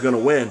which one's gonna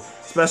win.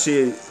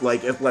 Especially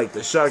like if like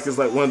the shark is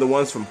like one of the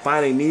ones from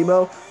Finding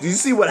Nemo. Did you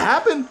see what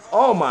happened?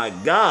 Oh my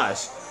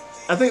gosh!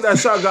 I think that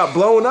shark got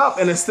blown up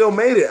and it still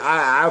made it.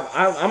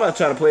 I'm not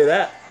trying to play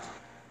that.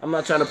 I'm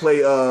not trying to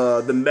play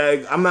the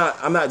Meg. I'm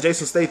not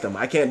Jason Statham.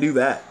 I can't do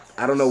that.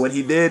 I don't know what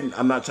he did.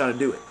 I'm not trying to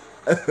do it.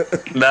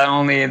 That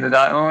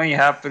only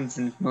happens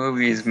in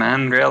movies,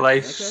 man. Real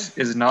life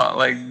is not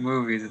like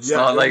movies. It's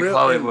not like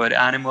Hollywood.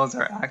 Animals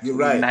are actually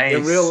nice.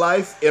 In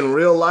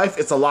real life,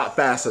 it's a lot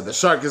faster. The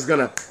shark is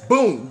gonna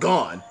boom,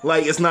 gone.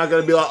 Like it's not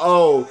gonna be like,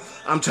 oh,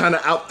 I'm trying to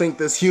outthink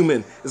this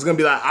human. It's gonna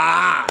be like,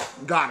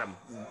 got him.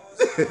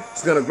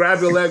 It's gonna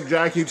grab your leg,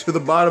 drag you to the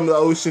bottom of the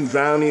ocean,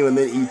 drown you, and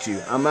then eat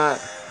you. I'm not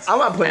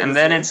playing. And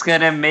then it's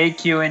gonna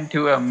make you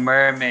into a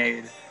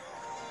mermaid.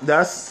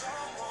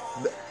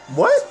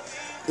 What?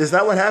 Is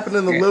that what happened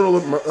in the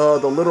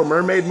Little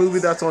Mermaid movie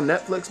that's on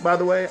Netflix? By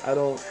the way,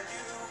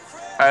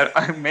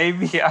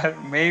 maybe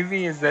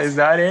is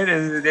that it?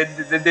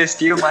 Did they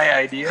steal my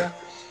idea?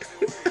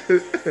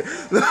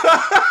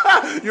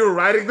 You were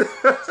writing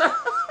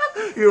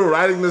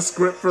the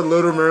script for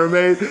Little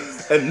Mermaid,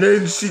 and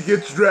then she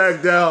gets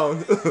dragged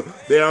down.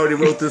 They already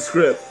wrote the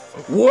script.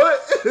 What?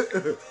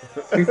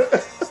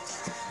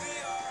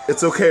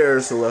 It's okay,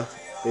 Ursula.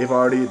 They've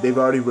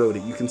already wrote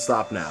it. You can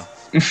stop now.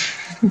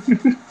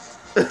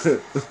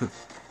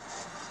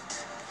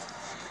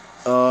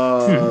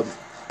 uh,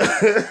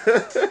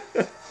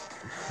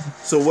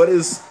 so what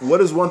is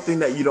one thing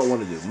that you don't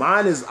want to do?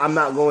 Mine is I'm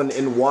not going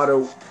in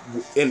water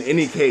in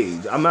any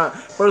cage. I'm not.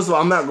 First of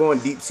all, I'm not going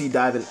deep sea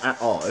diving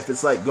at all. If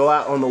it's like go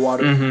out on the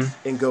water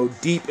and go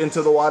deep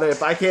into the water,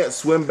 if I can't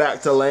swim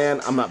back to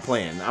land, I'm not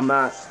playing. I'm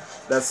not.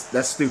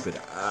 That's stupid.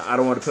 I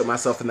don't want to put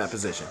myself in that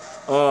position.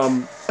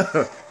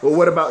 But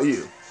what about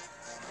you?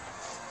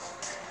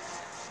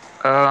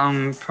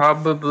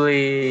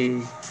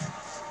 Probably.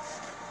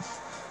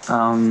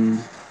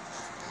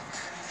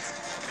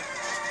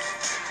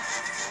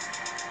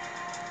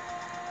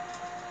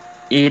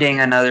 Eating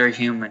another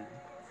human.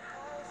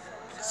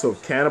 So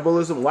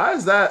cannibalism. Why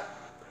is that?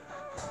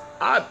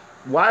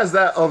 Why is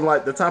that on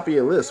like the top of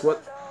your list?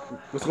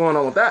 What's going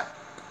on with that?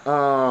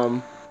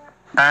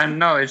 I don't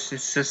know. It's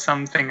just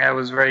something I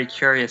was very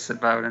curious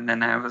about, and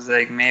then I was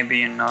like,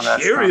 maybe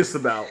that's Curious not,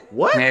 about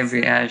what?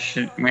 Maybe I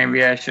should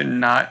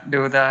not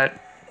do that.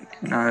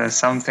 There's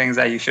some things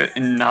that you should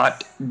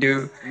not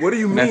do. What do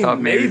you mean? I thought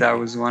maybe that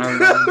was one of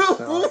them.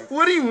 So.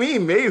 What do you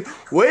mean, maybe?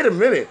 Wait a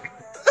minute.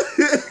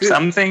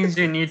 Some things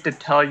you need to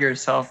tell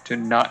yourself to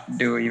not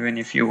do, even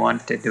if you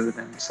want to do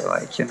them. So,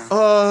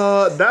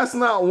 that's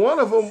not one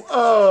of them.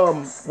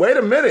 Wait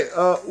a minute.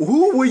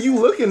 Who were you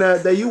looking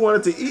at that you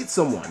wanted to eat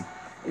someone?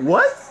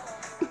 What?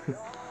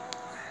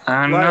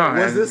 I don't know.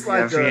 Was this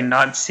have you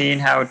not seen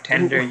how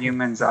tender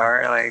humans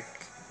are? Like,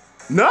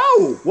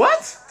 no.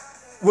 What?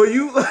 Were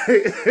you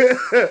like?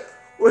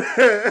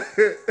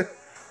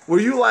 Were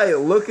you like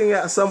looking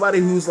at somebody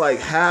who's like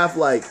half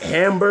like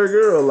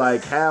hamburger or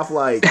like half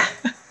like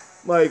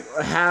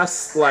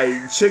half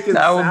like chicken?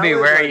 That would salad? be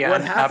very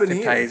what happened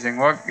unappetizing.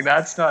 here?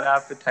 That's not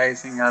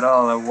appetizing at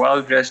all. A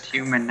well-dressed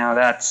human. Now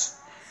that's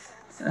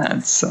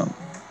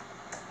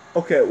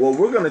Okay, well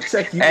we're gonna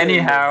check you.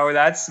 Anyhow,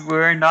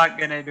 we're not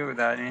gonna do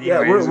that. Anyways, yeah,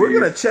 we're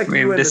gonna check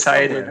you. We've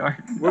decided.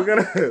 We're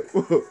gonna.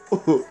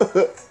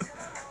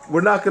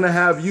 We're not gonna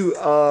have you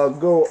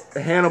go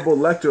Hannibal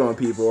Lecter on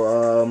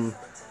people.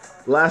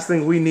 Last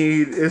thing we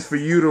need is for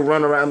you to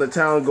run around the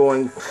town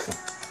going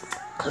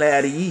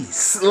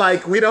Clarice.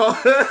 Like we don't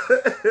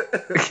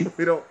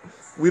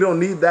we don't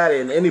need that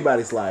in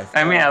anybody's life.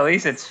 I mean, at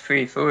least it's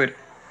free food.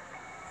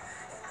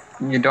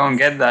 You don't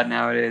get that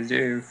nowadays, do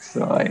you?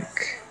 So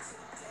like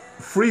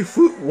free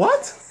food?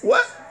 What?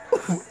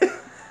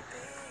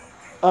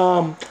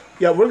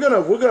 Yeah, we're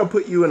gonna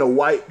put you in a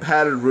white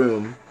padded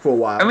room for a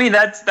while. I mean,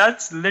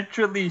 that's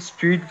literally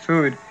street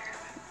food.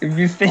 If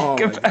you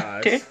think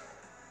about it.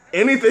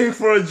 Anything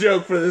for a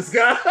joke for this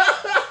guy.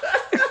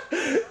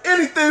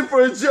 Anything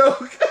for a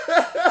joke.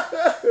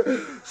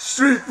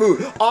 Street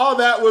food. All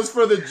that was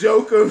for the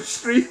joke of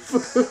street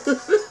food.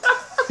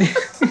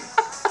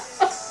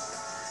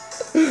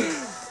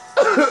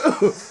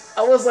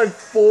 I was like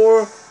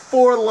four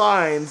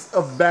lines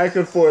of back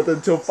and forth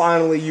until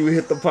finally you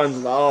hit the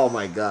punchline. Oh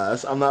my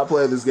gosh, I'm not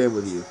playing this game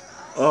with you.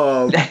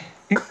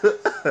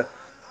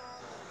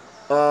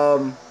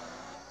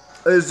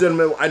 Ladies and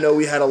gentlemen, I know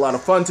we had a lot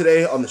of fun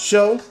today on the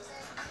show,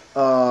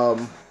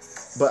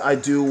 but I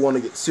do want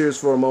to get serious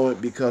for a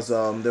moment because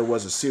there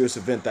was a serious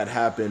event that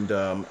happened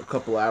a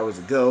couple hours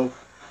ago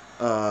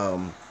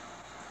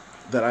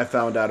that I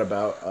found out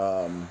about.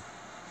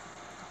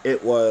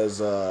 It was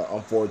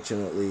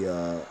unfortunately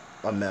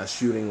a mass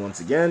shooting once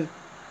again.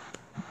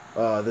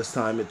 This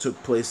time it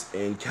took place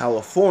in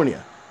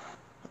California.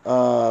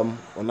 Well,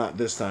 not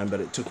this time,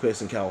 but it took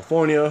place in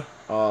California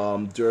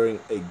during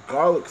a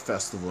garlic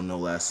festival, no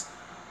less.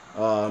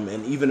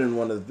 And even in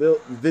one of the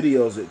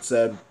videos, it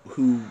said,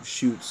 "Who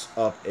shoots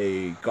up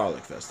a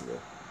garlic festival?"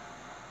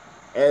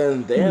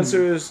 And the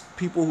answer is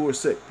people who are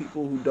sick,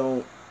 people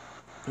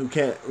who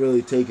can't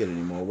really take it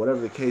anymore. Whatever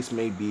the case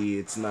may be,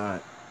 it's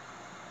not.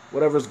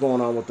 Whatever's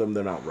going on with them,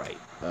 they're not right.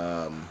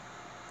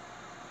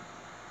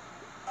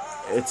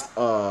 It's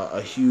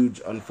a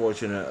huge,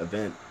 unfortunate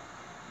event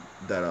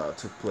that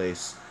took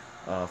place.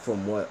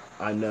 From what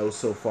I know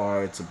so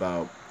far, it's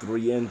about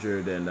 3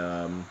 injured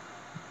and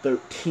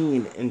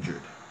 13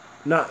 injured.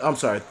 I'm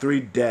sorry,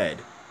 3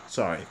 dead.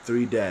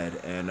 3 dead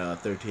and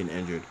 13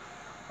 injured.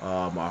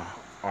 Our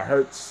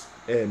hearts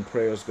and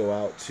prayers go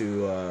out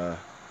to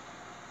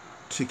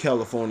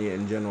California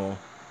in general,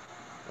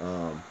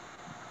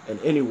 and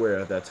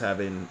anywhere that's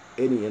having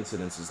any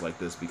incidences like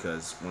this,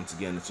 because once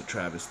again, it's a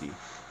travesty,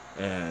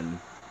 and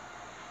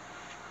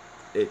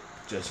it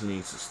just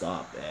needs to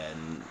stop.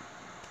 And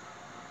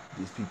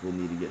these people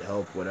need to get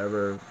help,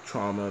 whatever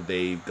trauma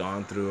they've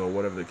gone through, or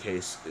whatever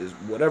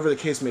the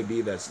case may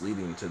be that's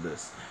leading to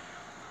this.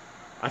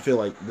 I feel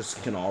like this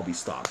can all be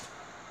stopped.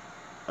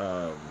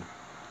 All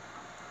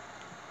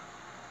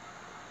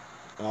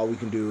we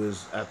can do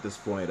is, at this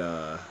point,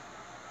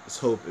 is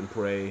hope and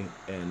pray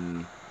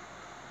and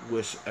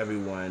wish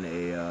everyone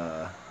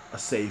a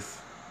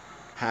safe,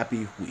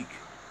 happy week.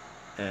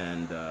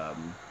 And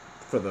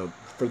for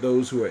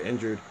those who are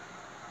injured,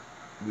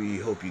 we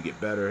hope you get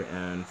better,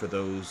 and for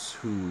those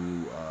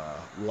who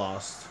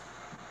lost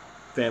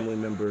family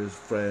members,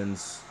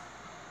 friends,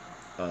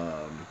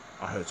 our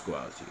hearts go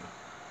out to you.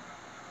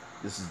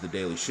 This is the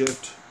Daily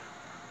Shift,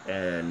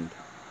 and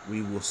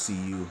we will see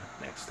you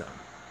next time.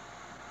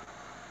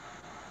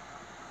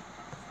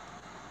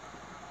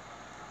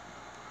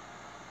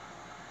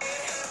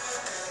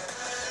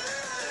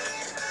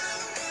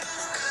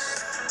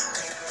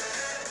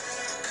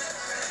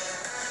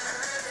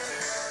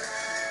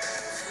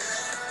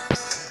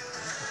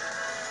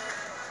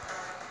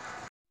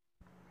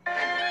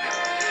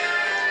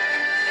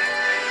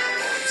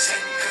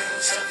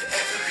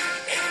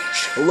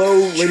 Hello,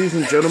 ladies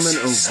and gentlemen,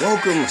 and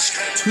welcome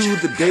to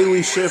the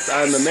Daily Shift.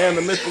 I'm the man,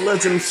 the myth, the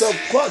legend himself,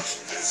 Klutch,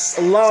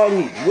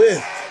 along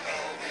with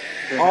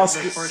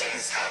Oscar.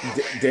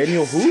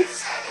 Daniel who?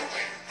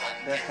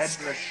 The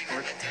Headless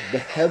Horseman. The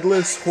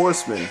Headless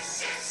Horseman.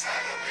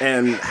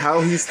 And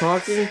how he's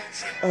talking?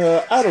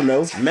 I don't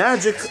know.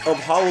 Magic of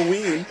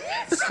Halloween.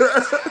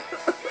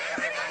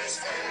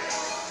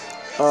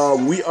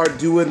 We are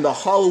doing the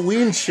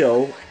Halloween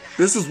show.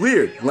 This is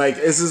weird.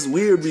 This is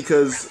weird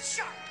because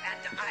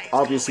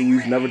obviously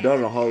we've never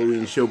done a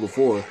Halloween show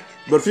before,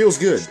 but it feels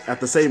good at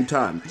the same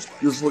time.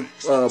 He was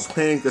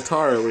playing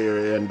guitar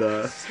earlier, and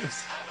a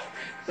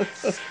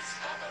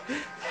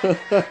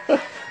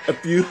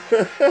few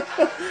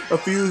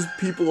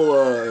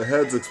people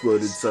heads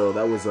exploded, so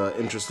that was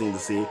interesting to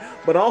see.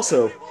 But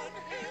also,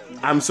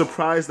 I'm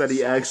surprised that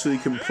he actually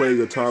can play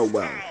guitar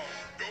well.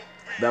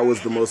 That was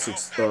the most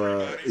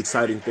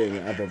exciting thing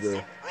I've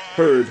ever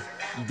heard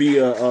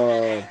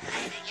via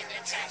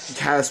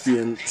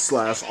Kaspian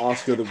 /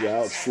 Oscar the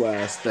Grouch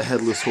 / the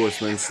Headless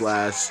Horseman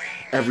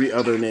 / every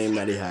other name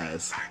that he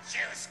has.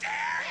 It's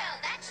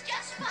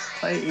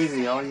quite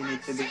easy. All you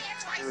need to do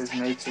is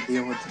make a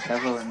deal with the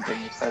devil, and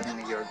then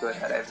suddenly you're good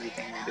at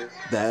everything you do.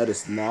 That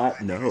is not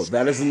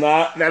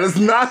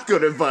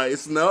good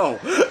advice. No.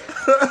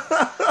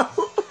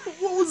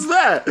 What was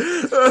that?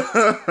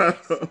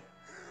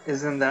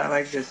 Isn't that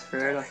like the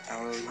spirit of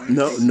Halloween?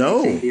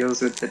 No. Making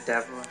deals with the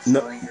devil and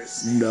selling your...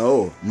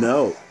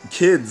 No.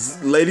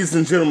 Kids, ladies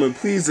and gentlemen,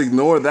 please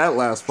ignore that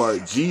last part.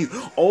 Jeez.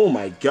 Oh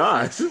my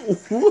gosh.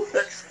 What?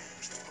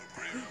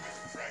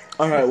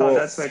 Alright, well...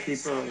 that's why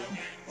people,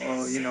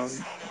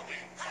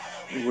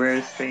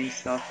 wear strange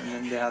stuff, and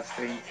then they have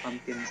strange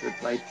pumpkins with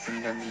lights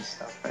in them and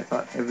stuff. I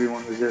thought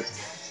everyone was just...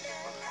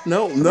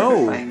 No.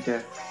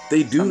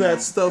 They do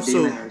that stuff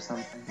so...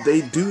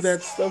 They do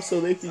that stuff so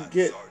they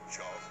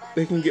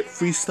can get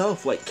free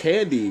stuff like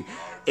candy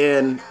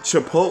and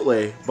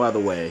Chipotle, by the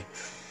way.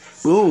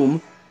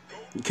 Boom.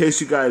 In case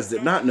you guys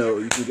did not know,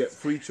 you can get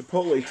free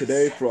Chipotle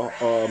today for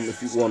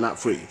not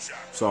free.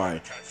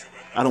 Sorry.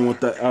 I don't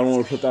want to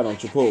put that on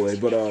Chipotle,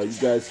 but you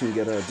guys can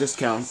get a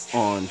discount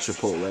on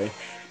Chipotle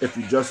if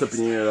you dress up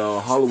in your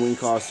Halloween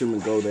costume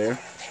and go there.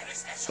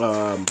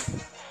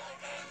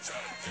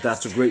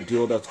 That's a great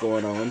deal that's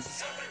going on.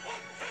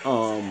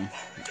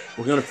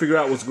 We're gonna figure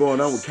out what's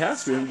going on with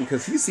Kaspian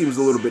because he seems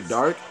a little bit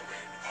dark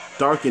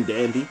and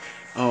dandy.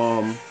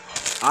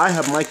 I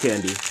have my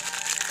candy.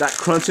 That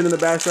crunching in the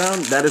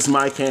background, that is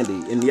my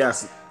candy. And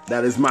yes,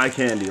 that is my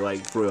candy.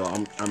 Like, for real,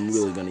 I'm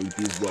really gonna eat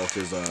these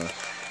Welch's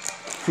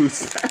fruit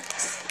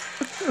snacks.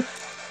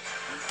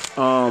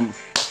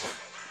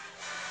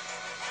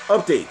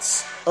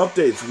 Updates.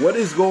 What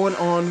is going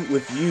on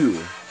with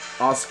you,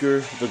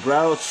 Oscar the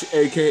Grouch,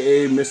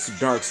 aka Mr.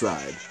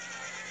 Darkside?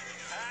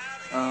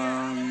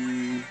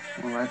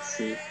 Well, let's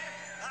see.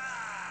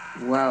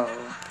 Well,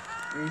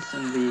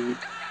 recently,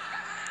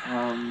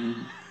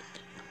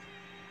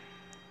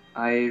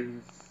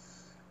 I've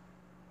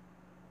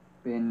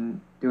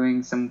been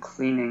doing some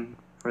cleaning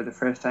for the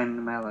first time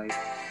in my life,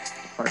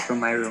 apart from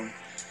my room.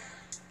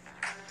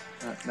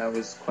 That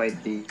was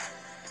quite the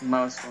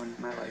milestone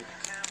in my life.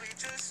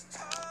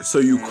 So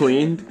you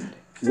cleaned?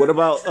 What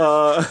about,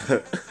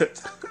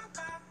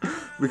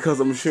 because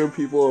I'm sure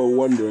people are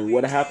wondering,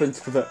 what happened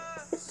to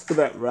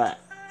that rat?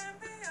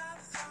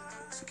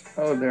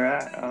 Oh, the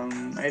rat.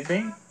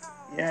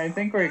 I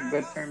think we're in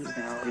good terms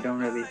now. We don't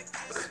really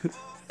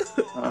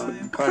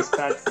cause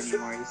pets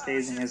anymore. He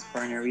stays in his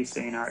corner, we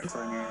stay in our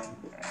corner,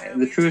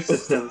 and the truth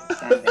is still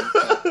standing.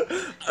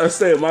 So I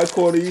stay in my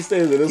corner, you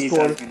stay in this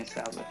corner. Has been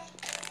established.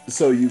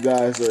 So you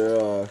guys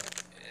are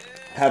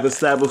have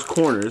established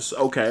corners,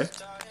 okay?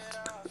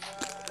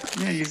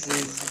 Yeah, he's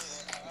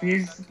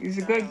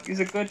a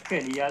good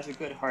kid. He has a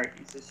good heart.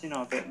 He's just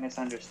a bit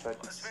misunderstood.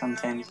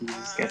 Sometimes he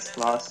just gets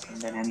lost and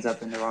then ends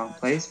up in the wrong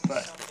place,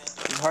 but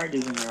his heart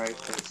is in the right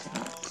place.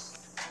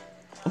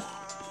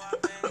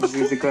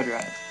 He's a good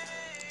rat.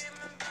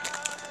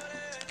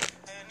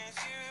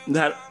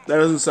 That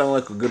doesn't sound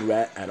like a good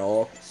rat at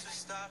all.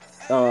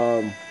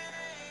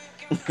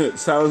 It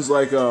sounds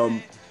like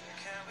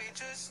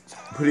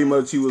pretty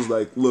much he was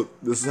like, look,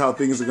 this is how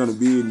things are gonna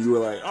be, and you were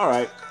like, all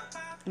right,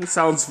 it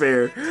sounds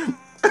fair.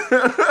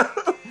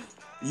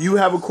 You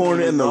have a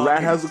corner and the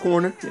rat has a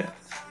corner? Yeah.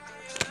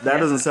 That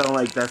doesn't sound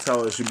like that's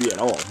how it should be at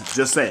all.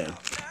 Just saying.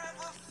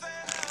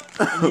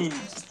 I mean,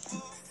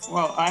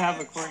 well, I have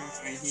a corner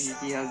and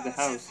he has the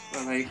house.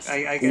 But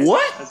I guess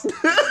what?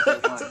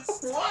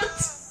 That's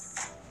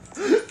What?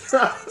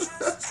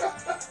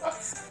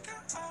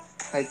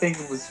 I think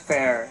it was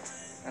fair,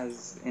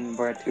 as in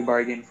to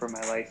bargain for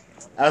my life.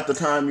 At the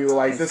time, you were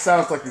like, "This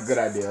sounds like a good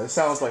idea. It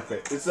sounds like fair.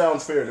 It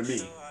sounds fair to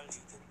me."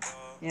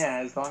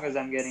 Yeah, as long as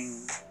I'm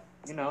getting,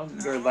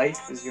 your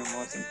life is your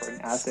most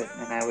important asset,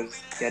 and I was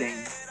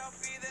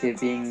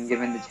being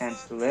given the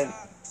chance to live.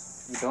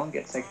 You don't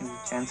get second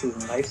chances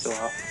in life so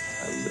often.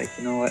 I was like,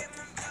 you know what?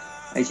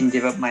 I can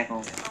give up my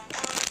home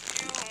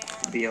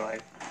to be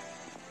alive.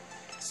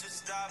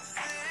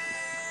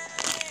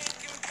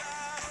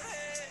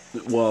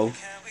 Well,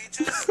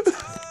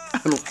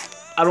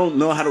 I don't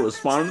know how to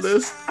respond to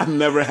this. I've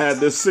never had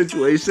this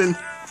situation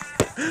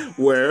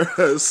where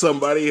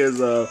somebody has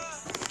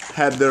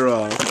had their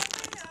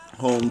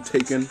home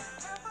taken.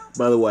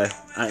 By the way,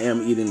 I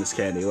am eating this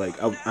candy. Like,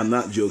 I'm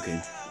not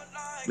joking.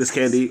 This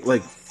candy,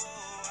 like,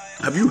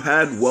 have you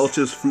had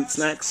Welch's fruit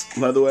snacks,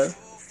 by the way?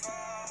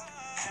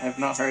 I've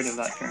not heard of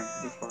that term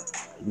before.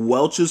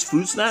 Welch's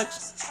fruit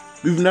snacks?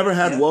 You've never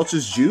had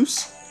Welch's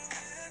juice?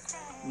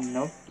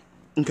 Nope.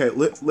 Okay,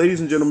 ladies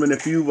and gentlemen,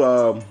 if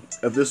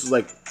this is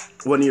like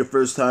one of your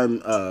first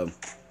time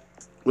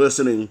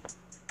listening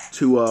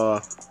to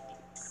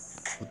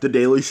the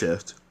Daily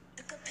Shift,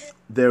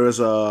 there is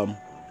a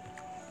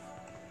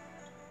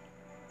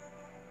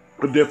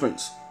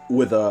difference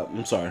with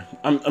I'm sorry,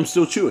 I'm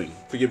still chewing.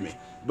 Forgive me,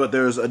 but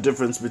there's a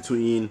difference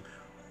between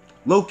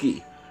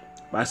Loki,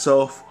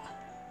 myself,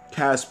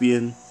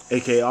 Kaspian,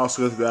 aka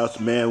Oscar the Grouch,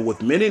 man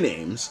with many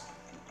names,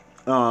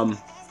 and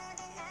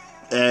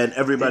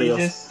everybody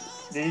else.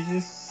 Did you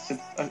just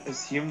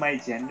assume my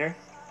gender?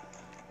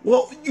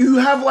 Well, you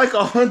have like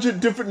 100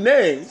 different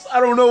names.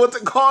 I don't know what to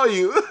call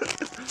you.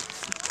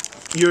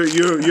 you're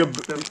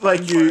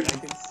like you. I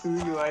can sue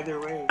you either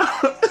way.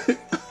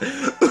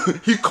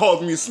 He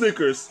called me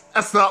Snickers.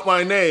 That's not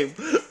my name.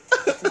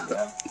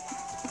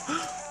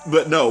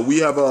 But no, we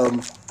have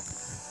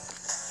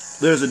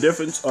there's a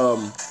difference.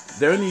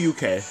 They're in the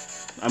UK.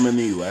 I'm in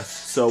the US.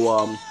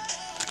 So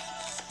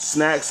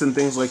snacks and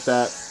things like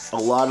that, a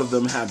lot of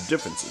them have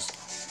differences.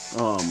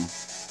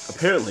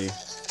 Apparently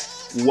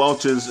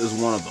Welch's is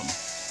one of them.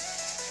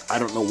 I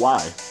don't know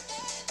why,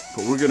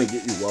 but we're gonna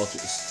get you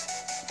Welch's.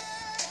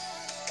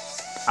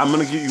 I'm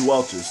gonna get you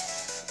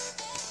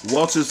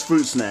Welch's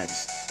fruit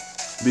snacks,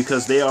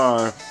 because they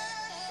are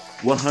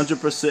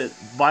 100%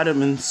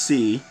 vitamin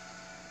C,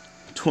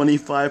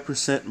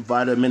 25%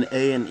 vitamin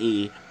A and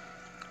E,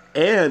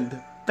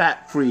 and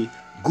fat-free,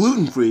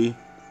 gluten-free,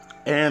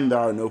 and there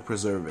are no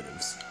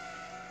preservatives.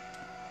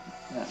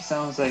 That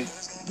sounds like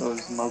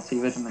those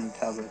multivitamin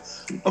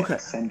tablets. Okay.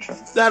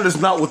 Centrum. That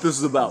is not what this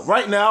is about.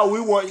 Right now,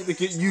 we want you to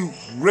get you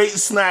great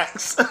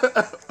snacks.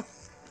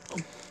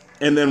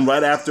 And then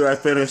right after I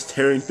finish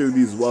tearing through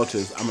these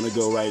Welch's, I'm going to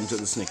go right into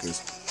the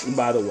Snickers,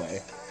 by the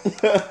way.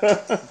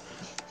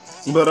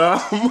 But,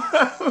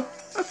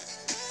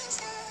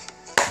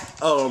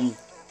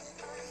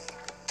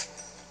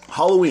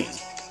 Halloween.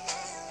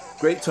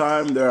 Great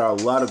time. There are a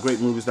lot of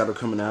great movies that are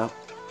coming out.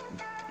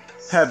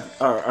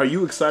 Are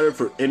you excited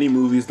for any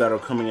movies that are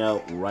coming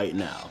out right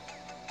now?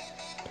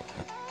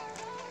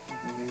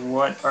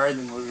 What are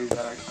the movies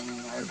that are coming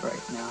out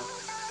right now?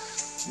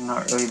 I've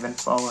not really been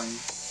following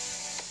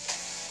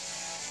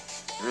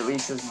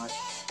releases much.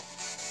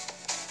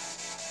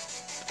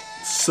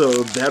 So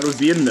that would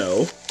be a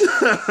no.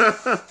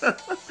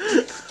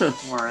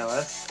 More or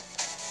less.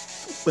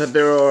 But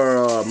there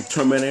are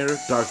Terminator,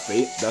 Dark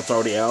Fate. That's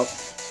already out.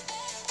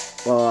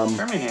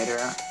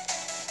 Terminator.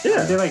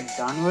 Yeah. Are they like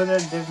done with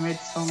it? They've made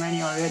so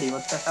many already.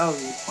 What the hell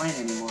is the point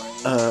anymore?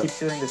 They keep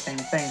doing the same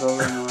thing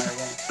over and over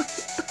again.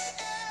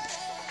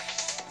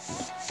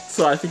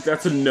 So I think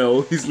that's a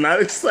no. He's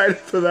not excited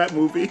for that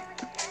movie.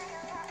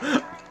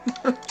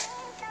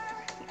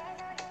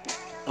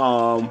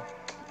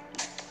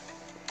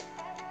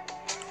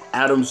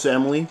 Addams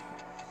Family,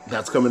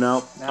 that's coming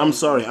out. I'm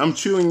sorry, I'm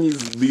chewing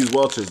these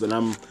Welch's and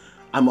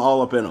I'm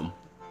all up in them.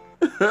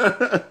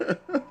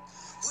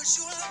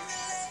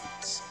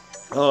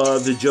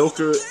 The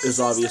Joker is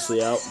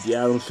obviously out. The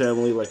Addams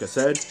Family, like I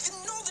said.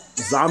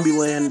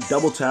 Zombieland,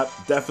 Double Tap,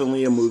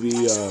 definitely a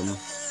movie.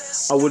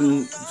 I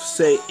wouldn't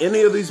say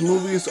any of these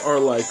movies are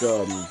like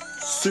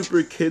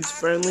super kids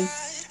friendly.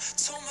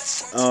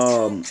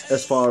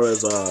 As far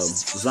as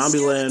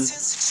Zombieland,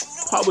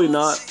 probably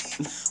not,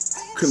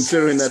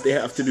 considering that they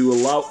have to do a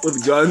lot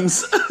with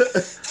guns.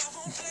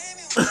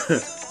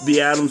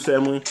 The Addams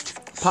Family,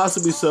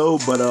 possibly so,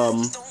 but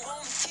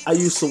I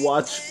used to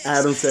watch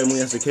Addams Family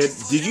as a kid.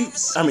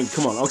 I mean,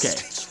 come on, okay.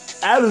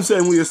 Addams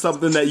Family is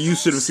something that you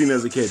should have seen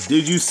as a kid.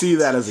 Did you see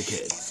that as a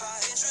kid?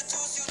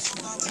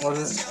 It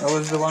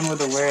was the one with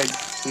the weird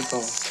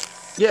people.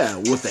 Yeah,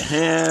 with the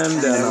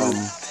hand and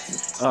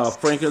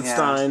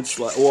Frankenstein.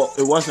 Yeah. Well,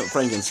 it wasn't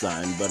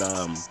Frankenstein, but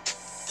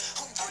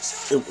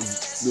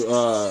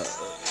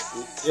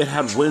it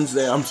had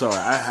Wednesday. I'm sorry,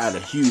 I had a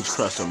huge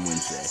crush on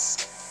Wednesday.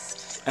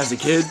 As a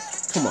kid,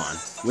 come on,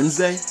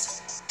 Wednesday.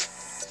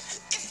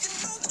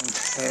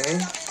 Okay.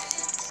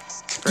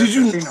 Did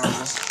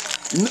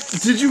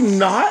you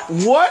not?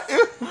 What?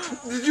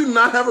 Did you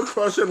not have a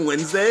crush on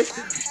Wednesday?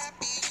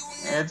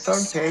 It's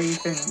okay. You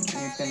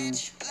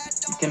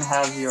can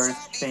have your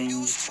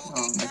strange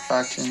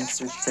attractions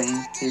to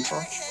strange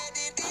people.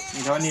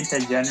 You don't need to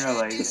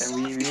generalize it.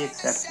 We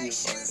accept you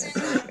for it.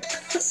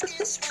 It's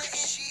okay.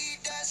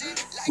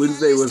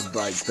 Wednesday was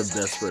like the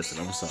best person.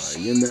 I'm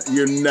sorry.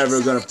 You're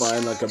never gonna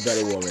find like a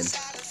better woman.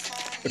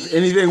 If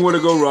anything were to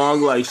go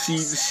wrong, like she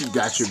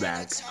got your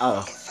back.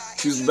 Oh,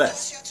 she's the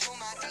best.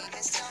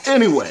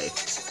 Anyway,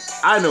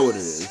 I know what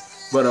it is,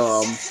 but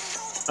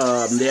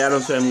the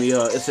Addams Family.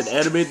 It's an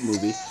animated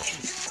movie.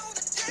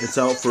 It's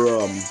out for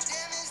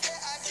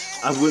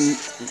I wouldn't.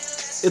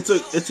 It's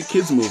a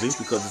kids movie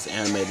because it's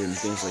animated and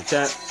things like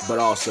that. But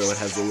also it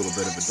has a little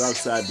bit of a dark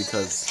side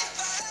because,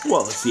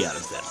 well, it's the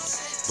Addams Family.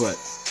 But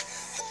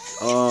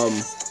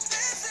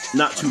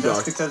not too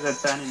dark. Just because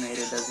it's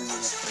animated doesn't mean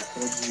it's for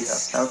kids. You have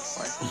South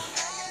Park.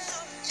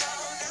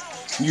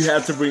 You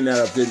had to bring that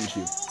up, didn't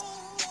you?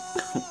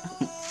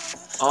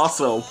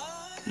 Also,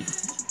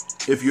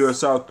 if you're a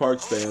South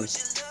Park fan,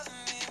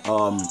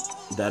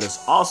 that is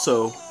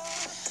also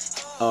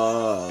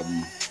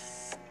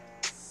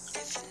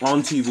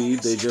on TV.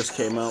 They just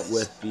came out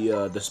with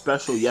the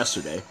special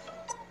yesterday.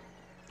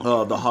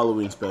 The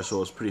Halloween special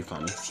was pretty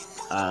funny.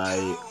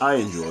 I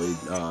enjoyed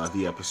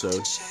the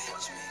episode.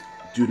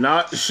 Do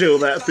not show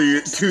that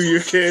to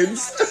your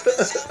kids,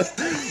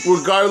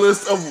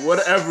 regardless of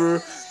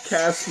whatever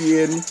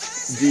Kaspian,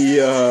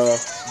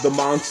 the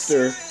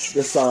monster,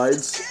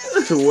 decides.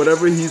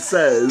 Whatever he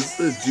says,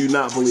 do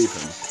not believe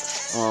him.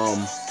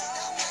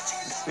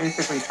 It's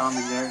basically Tom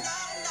and Jerry.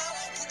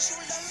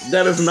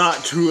 That is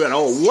not true at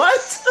all. What?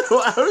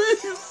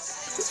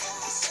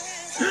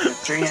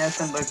 Three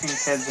innocent looking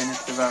kids, and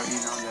it's about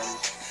them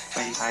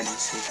playing hide and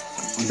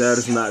seek. That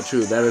is not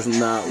true. That is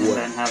not And what.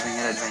 then having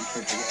an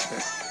adventure together.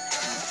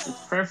 It's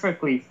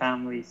perfectly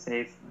family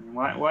safe.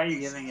 Why are you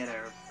giving it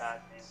a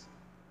bad name?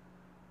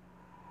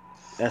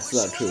 That's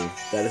not true.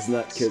 That is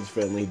not kids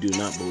friendly. Do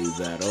not believe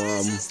that.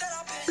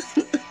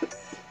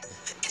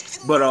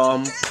 But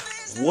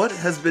what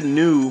has been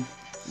new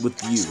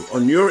with you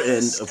on your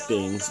end of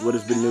things? What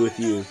has been new with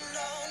you?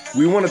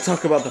 We want to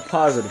talk about the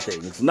positive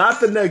things, not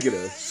the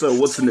negative. So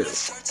what's new?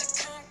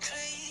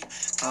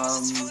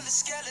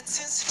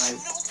 I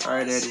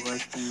started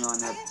working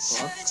on a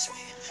book.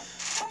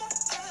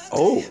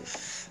 Oh,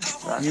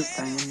 That's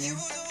kind of new.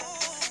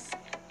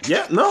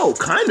 yeah, no,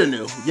 kind of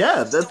new.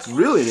 Yeah, that's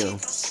really new.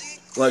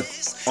 Like,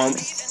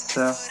 It's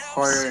a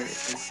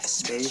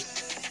horror-based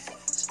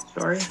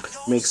story.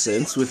 makes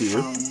sense with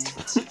you.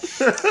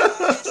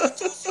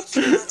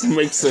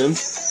 Makes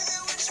sense.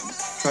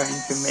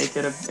 Trying to make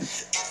it a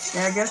bit.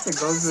 Yeah, I guess it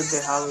goes with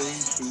the Halloween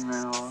theme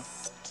and all.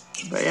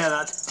 But yeah,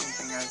 that's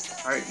something I've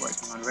started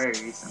working on very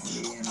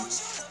recently, and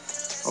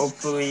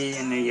hopefully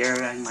in a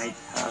year I might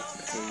have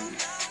a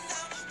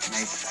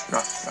nice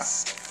rough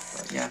draft.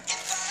 But yeah,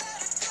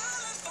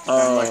 if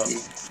I'm lucky,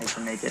 I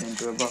can make it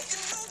into a book.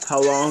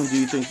 How long do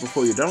you think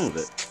before you're done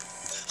with it?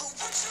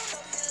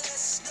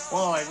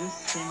 Well, I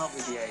just came up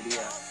with the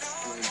idea.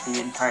 With the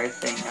entire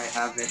thing, I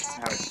have it,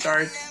 how it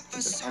starts,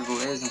 what the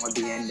puzzle is, and what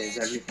the end is.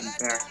 Everything's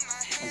there. I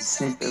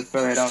just need to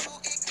fill it up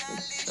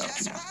with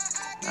stuff now.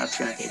 That's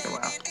gonna take a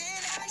while.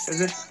 Because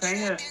it's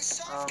kind of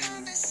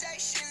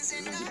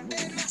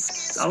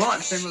a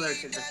lot similar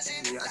to the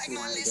thing we actually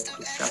wanted to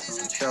discuss on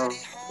the show.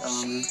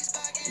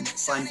 A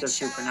bunch of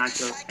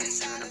supernatural things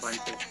and then a bunch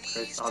of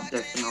cursed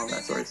objects and all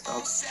that sort of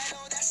stuff.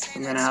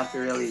 I'm gonna have to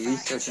really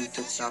research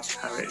into stuff,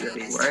 how it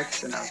really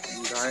works and how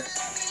things are,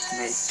 to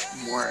make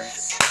more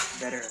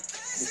better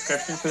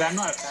descriptions. Because I'm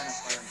not a fan of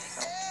horror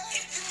myself.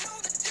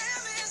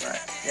 But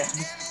yeah,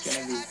 it's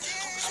gonna be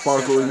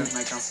Sparkling, out of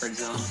my comfort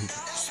zone.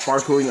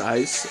 Sparkling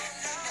Ice.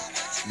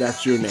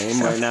 That's your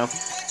name right now.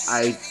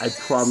 I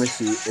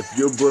promise you, if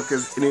your book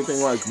is anything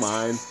like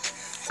mine,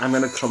 I'm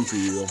gonna come for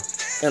you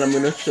and I'm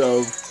gonna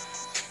shove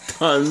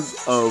tons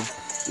of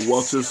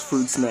Welch's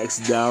fruit snacks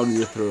down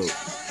your throat.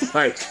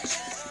 Like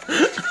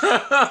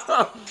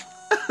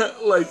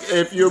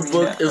if your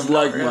book is I'm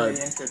like not really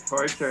mine. into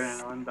torture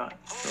and all that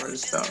sort of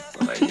stuff.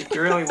 But like, if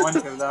you really want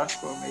to, that's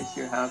what makes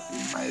you happy.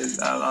 You might as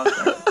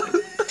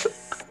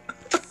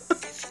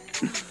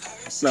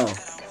well.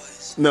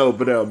 No,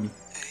 but I'm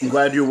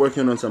glad you're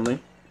working on something.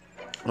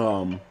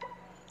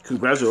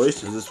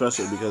 Congratulations,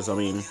 especially because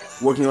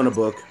working on a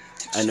book,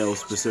 I know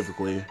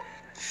specifically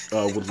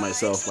with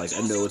myself, like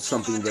I know it's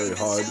something very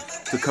hard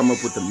to come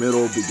up with the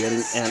middle,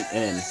 beginning, and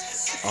end.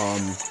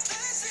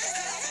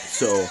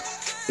 So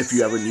if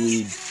you ever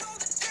need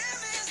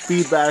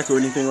feedback or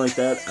anything like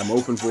that, I'm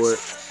open for it.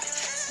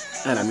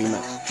 And I mean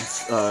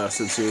that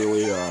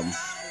sincerely.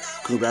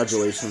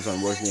 Congratulations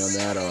on working on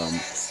that.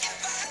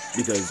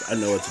 Because I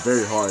know it's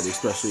very hard,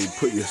 especially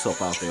put yourself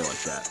out there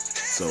like that.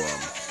 So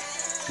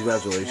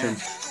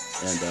congratulations,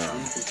 and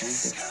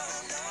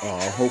Thank you.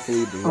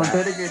 hopefully I'm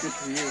dedicated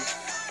to you.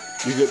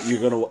 you're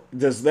gonna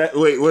does that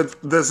wait? What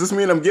does this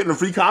mean? I'm getting a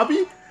free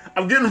copy?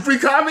 I'm getting a free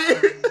copy?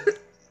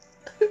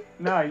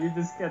 No, you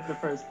just get the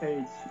first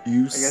page.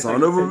 You I guess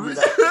son of a bitch.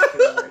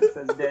 It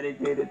says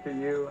dedicated to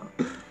you.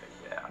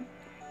 Yeah.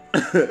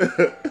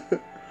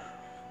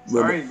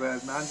 Sorry,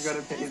 but man's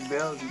gotta pay his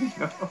bills, you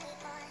know.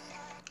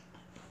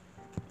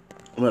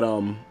 But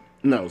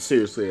no,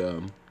 seriously,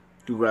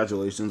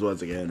 congratulations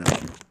once again.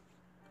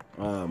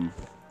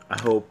 I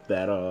hope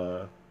that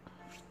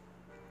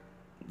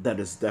that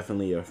is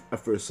definitely a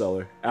first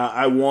seller.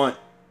 I want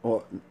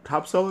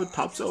top seller.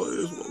 Top seller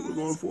is what we're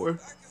going for.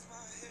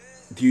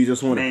 Do you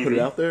just want to put it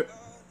out there?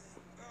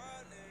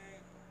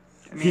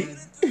 I mean,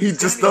 he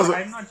just doesn't.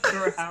 I'm not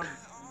sure how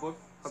book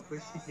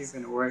publishing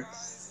even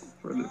works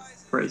for the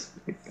first.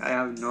 I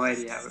have no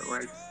idea how it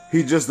works.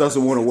 He just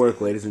doesn't want to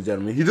work, ladies and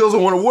gentlemen. He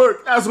doesn't want to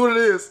work. That's what it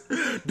is.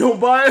 Don't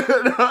buy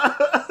it.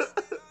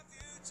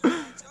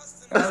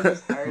 I'll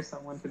just hire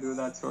someone to do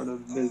that sort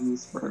of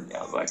business for me.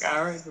 I was like,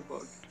 I write the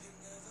book.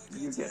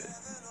 You get it.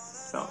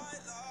 So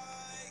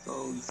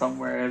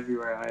somewhere,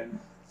 everywhere, I'm.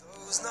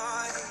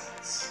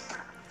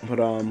 But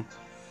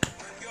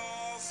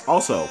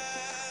also,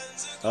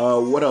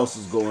 what else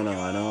is going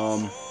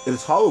on?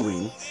 It's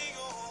Halloween.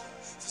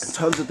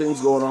 Tons of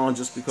things going on.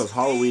 Just because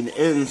Halloween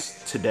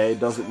ends today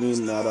doesn't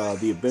mean that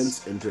the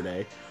events end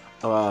today.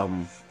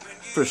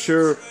 For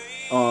sure,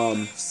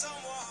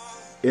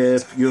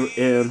 if you're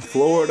in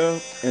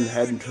Florida and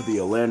heading to the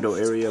Orlando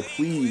area,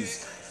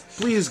 please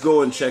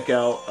go and check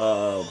out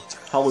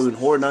Halloween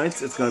Horror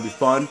Nights. It's gonna be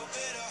fun.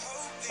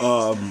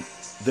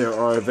 There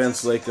are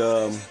events like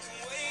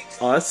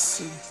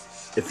Us.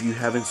 If you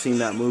haven't seen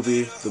that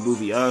movie, the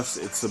movie Us,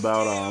 it's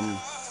about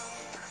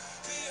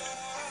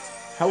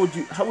how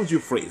would you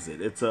phrase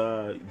it? It's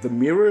the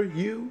mirror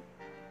you,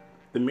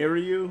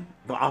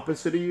 the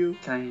opposite of you.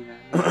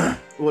 Kinda.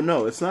 Well,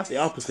 no, it's not the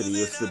opposite of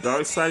you. It's the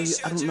dark side of you.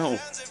 I don't know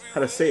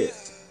how to say it.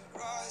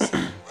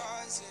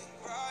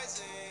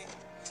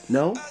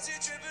 No,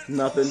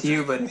 nothing. It's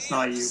you, but it's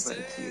not you, but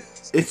it's you.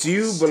 It's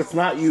you, but it's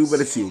not you,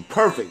 but it's you.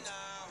 Perfect.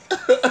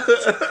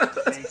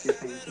 Thank you.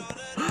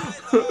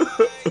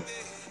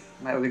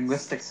 My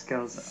linguistic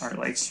skills are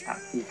like at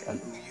peak at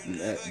the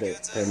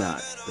moment.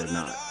 They're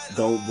not.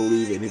 Don't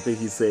believe anything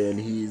he's saying.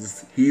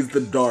 He's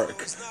the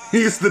dark.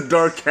 He's the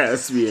dark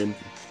Caspian.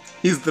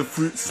 He's the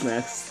fruit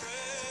snacks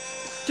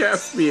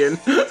Caspian.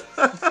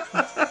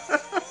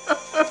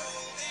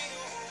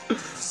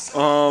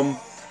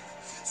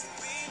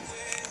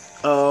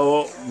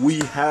 We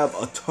have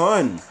a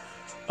ton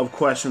of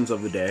questions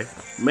of the day,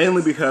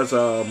 mainly because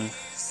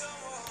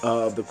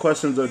the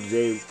questions of the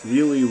day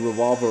really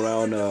revolve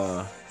around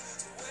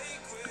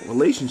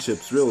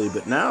relationships, really.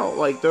 But now,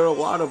 like, there are a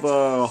lot of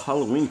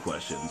Halloween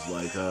questions,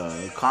 like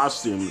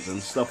costumes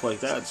and stuff like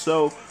that.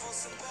 So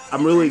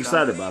I'm really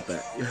excited about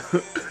that.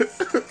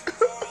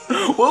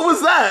 What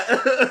was that?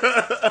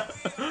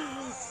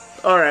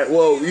 All right,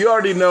 well, you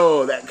already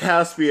know that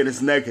Kaspian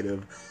is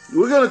negative.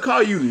 We're gonna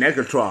call you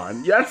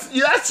Negatron.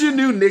 That's your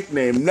new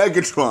nickname,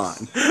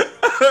 Negatron.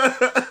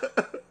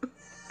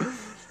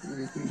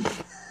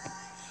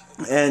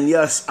 And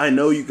yes, I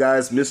know you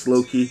guys miss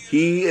Loki.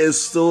 He is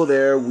still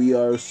there.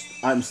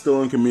 I'm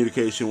still in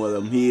communication with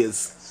him.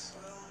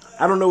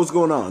 I don't know what's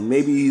going on.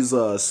 Maybe he's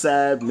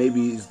sad.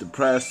 Maybe he's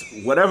depressed.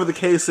 Whatever the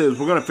case is,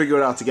 we're gonna figure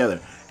it out together.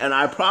 And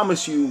I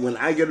promise you, when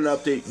I get an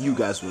update, you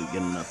guys will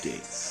get an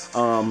update.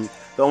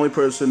 The only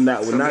person that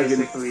would not get...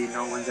 basically,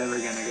 no one's ever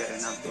going to get an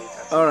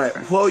update.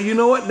 Alright, well, you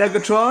know what,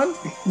 Negatron?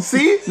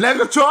 See?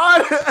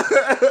 Negatron!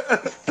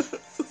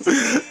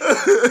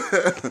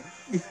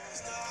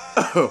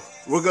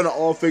 We're going to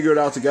all figure it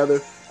out together.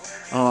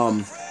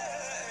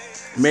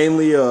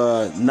 Mainly,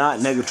 not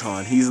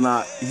Negatron. He's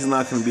not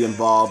going to be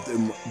involved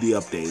in the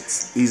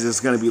updates. He's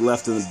just going to be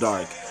left in the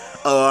dark.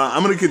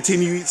 I'm going to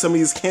continue to eat some of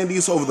these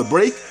candies over the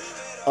break.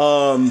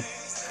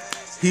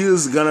 He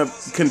is gonna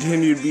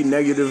continue to be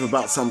negative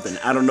about something.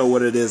 I don't know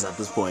what it is at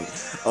this point.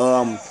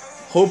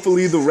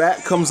 Hopefully the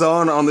rat comes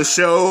on the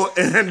show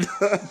and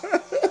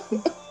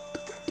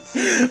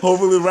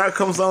hopefully the rat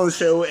comes on the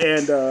show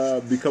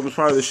and becomes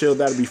part of the show.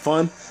 That'll be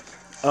fun.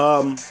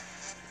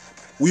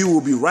 We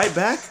will be right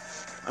back.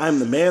 I'm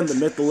the man, the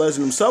myth, the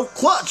legend himself,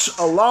 Klutch,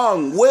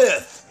 along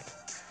with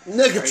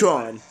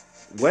Negatron.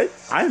 What?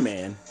 Iron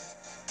Man.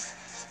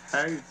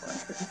 Harry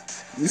Potter.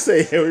 You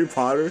say Harry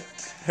Potter?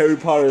 Harry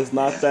Potter is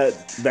not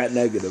that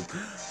negative.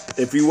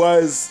 If he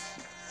was,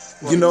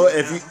 I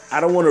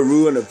don't want to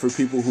ruin it for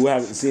people who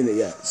haven't seen it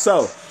yet.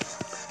 So,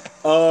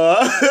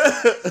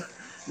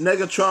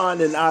 Negatron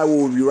and I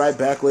will be right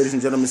back, ladies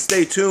and gentlemen.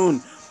 Stay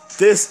tuned.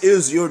 This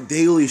is your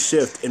daily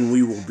shift, and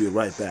we will be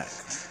right back.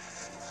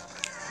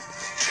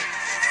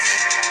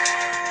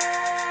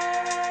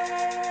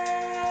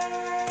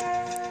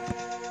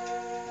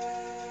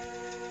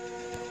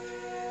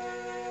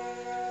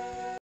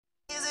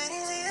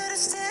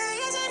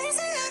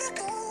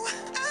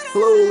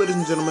 Hello, ladies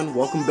and gentlemen.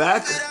 Welcome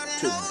back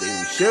to the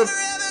Daily Shift.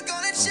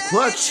 I'm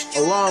Klutch,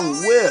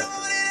 along with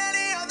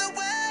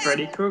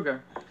Freddy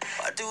Krueger.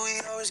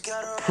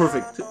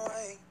 Perfect,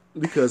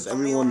 because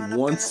everyone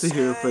wants to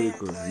hear Freddy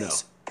Krueger. No,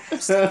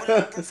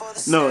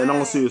 no. In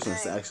all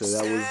seriousness, actually,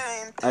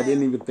 I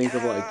didn't even think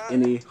of like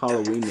any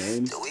Halloween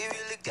names.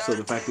 So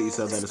the fact that you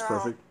said that is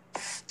perfect.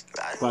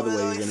 By the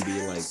way, you're gonna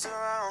be like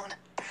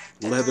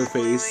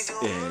Leatherface,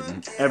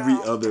 and every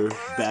other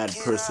bad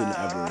person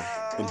ever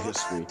in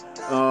history.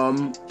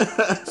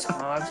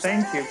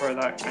 Thank you for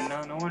that.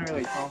 No one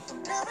really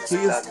compliments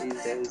me like that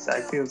these days.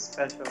 I feel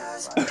special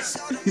about it.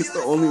 He's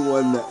the only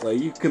one that like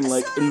you can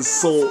like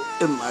insult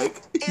and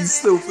like he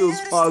still feels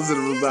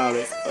positive about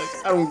it.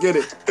 Like I don't get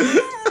it.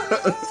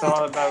 It's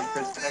all about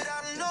perspective.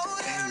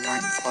 Things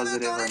aren't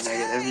positive or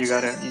negative. You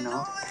gotta,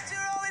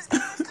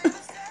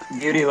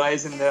 beauty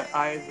lies in the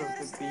eyes of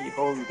the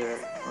beholder,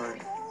 or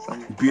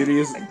something Beauty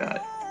is like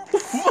that.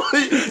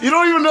 You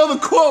don't even know the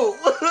quote.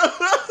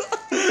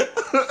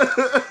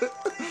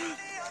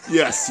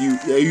 Yes,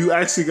 you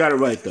actually got it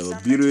right though.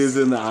 Beauty is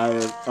in the eye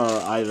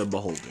of the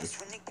beholder.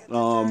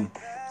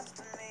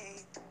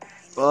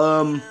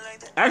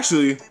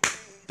 Actually,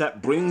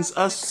 that brings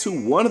us to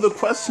one of the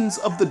questions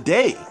of the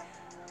day.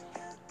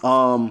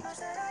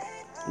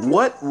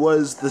 What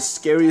was the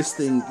scariest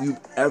thing you've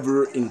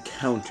ever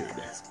encountered?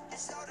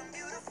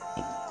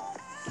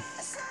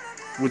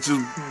 Which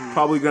is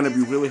probably going to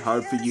be really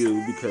hard for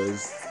you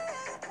because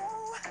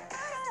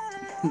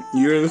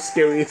you're the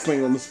scariest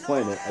thing on this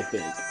planet, I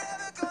think.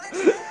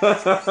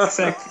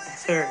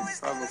 Third,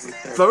 probably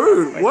third.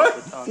 Third? What?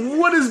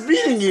 What is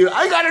beating you?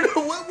 I gotta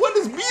know what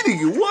is beating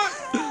you? What?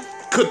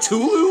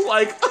 Cthulhu?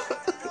 Like,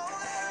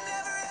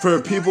 for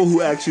people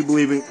who actually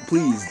believe in,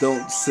 please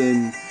don't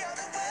send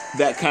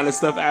that kind of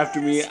stuff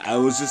after me. I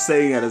was just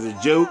saying that as a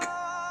joke.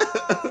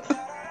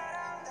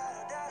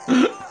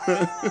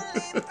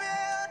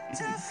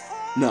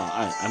 No,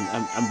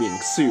 I'm being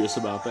serious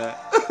about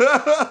that.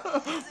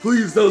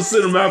 Please don't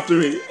send them after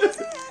me.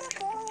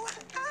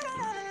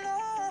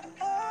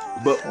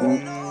 But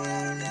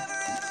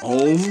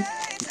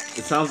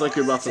it sounds like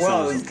you're about to say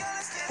something.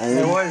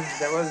 There was,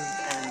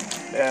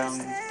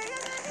 and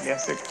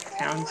yes, it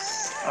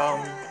counts.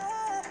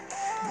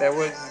 There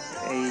was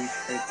a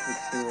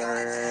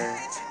particular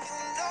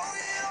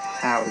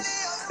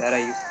house that I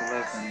used to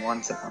live in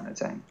once upon a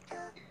time,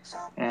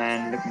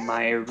 and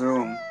my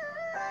room.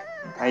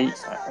 I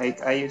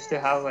used to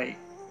have like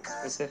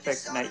specific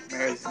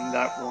nightmares in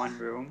that one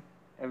room.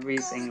 Every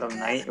single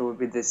night, it would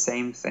be the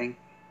same thing.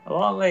 A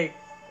lot like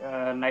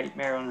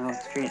Nightmare on Elm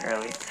Street,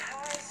 really.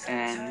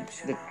 And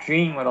the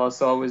dream would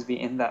also always be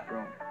in that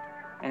room,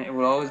 and it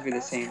would always be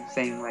the same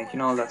thing, like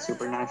that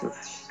supernatural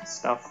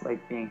stuff,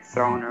 like being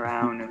thrown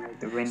around and like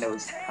the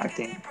windows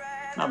cracking,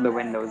 not the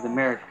windows, the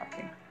mirror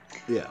cracking.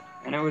 Yeah.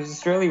 And it was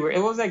just really weird.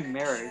 It was like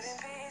mirrors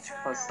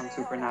plus some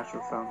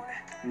supernatural film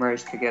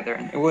merged together,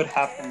 and it would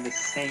happen the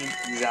same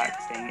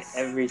exact thing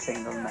every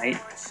single night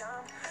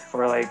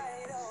for like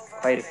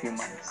quite a few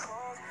months.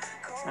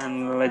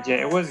 And legit,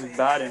 it was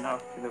bad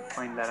enough to the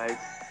point that I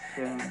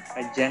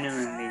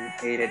genuinely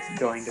hated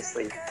going to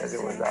sleep because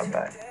it was that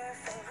bad.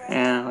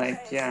 And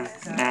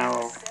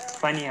now it's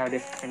funny how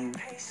different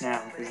it's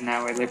now, because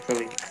now I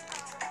literally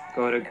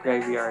go to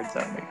graveyards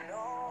at like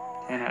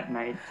 10 at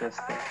night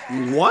just to...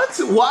 What?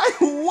 Why?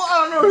 What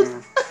on earth?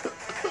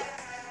 Yeah.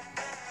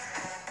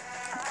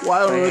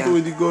 Why on earth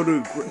would you go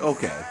to...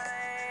 Okay.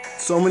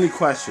 So many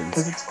questions.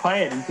 Because it's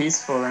quiet and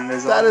peaceful, and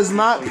there's... That is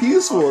not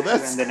peaceful.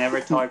 That's... And they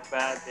never talk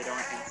bad, they don't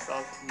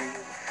insult you,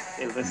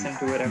 they listen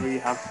to whatever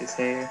you have to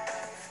say.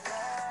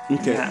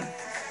 Okay. Yeah.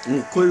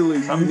 Well, clearly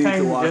you need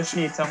to watch... Sometimes you just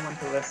need someone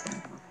to listen.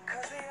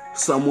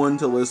 Someone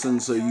to listen,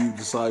 so you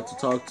decide to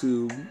talk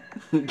to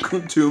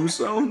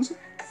tombstones?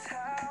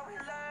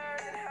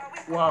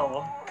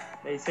 Well,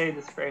 they say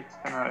the spirits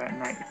come out at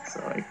night,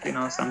 so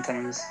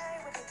sometimes...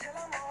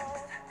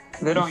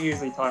 They don't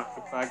usually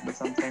talk back, but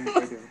sometimes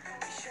they do.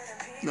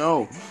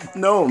 No,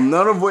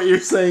 none of what you're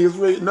saying is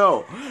right.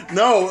 No.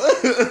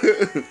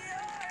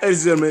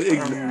 Ladies and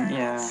gentlemen,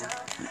 yeah.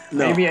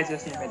 No. Maybe I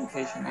just need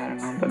medication, I don't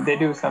know, but they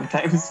do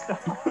sometimes.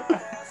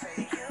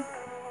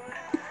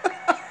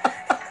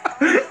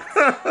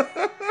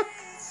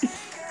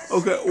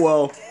 Okay,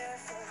 well,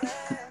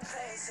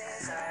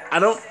 I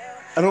don't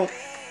know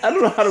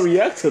how to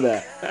react to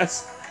that.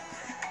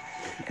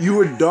 You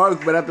were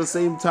dark, but at the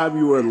same time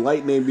you were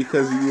enlightening,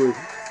 because you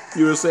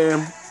were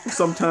saying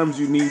sometimes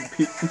you need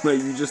you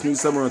just need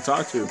someone to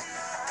talk to.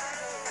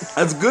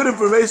 That's good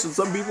information.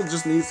 Some people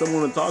just need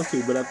someone to talk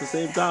to, but at the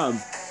same time,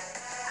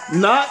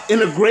 not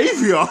in a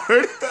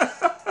graveyard.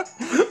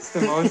 It's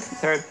the most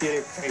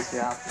therapeutic place you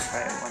have to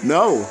try it one.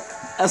 No,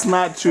 that's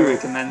not true. I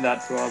recommend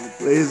that to all the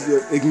people. Please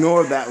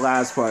ignore that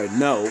last part.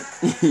 No.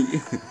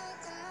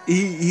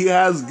 He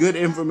has good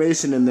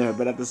information in there,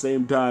 but at the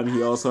same time,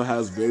 he also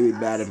has very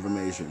bad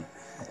information.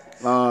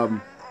 I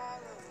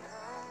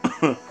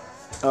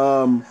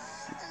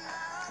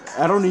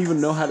don't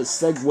even know how to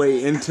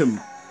segue into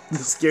the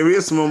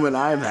scariest moment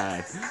I've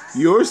had.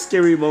 Your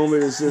scary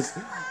moment is just...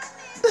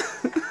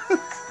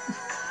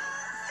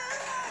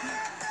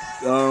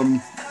 the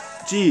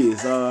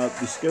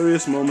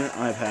scariest moment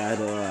I've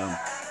had,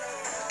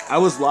 I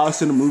was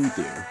lost in a movie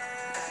theater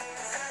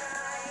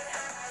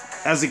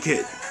as a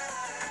kid.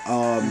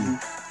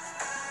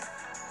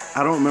 I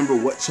don't remember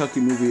what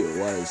Chucky movie it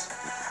was,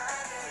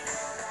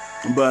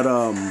 but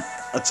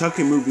a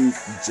Chucky movie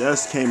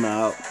just came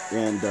out,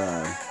 and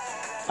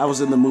I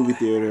was in the movie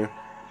theater,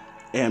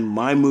 and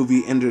my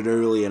movie ended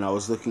early, and I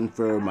was looking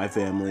for my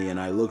family, and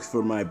I looked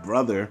for my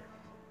brother,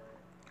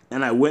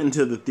 and I went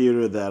into the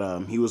theater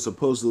that he was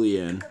supposedly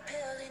in,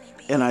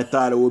 and I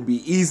thought it would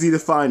be easy to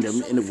find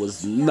him, and it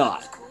was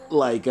not.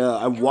 Like,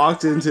 I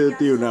walked into the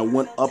theater, and I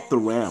went up the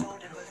ramp,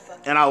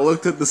 and I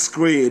looked at the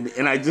screen,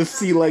 and I just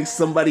see, like,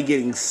 somebody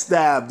getting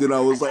stabbed, and I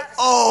was like,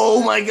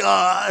 oh my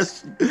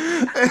gosh!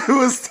 It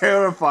was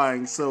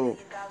terrifying, so...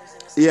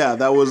 Yeah,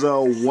 that was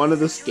one of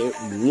the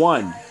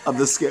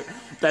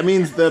that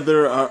means that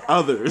there are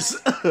others.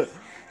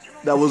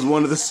 That was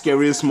one of the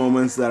scariest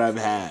moments that I've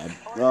had.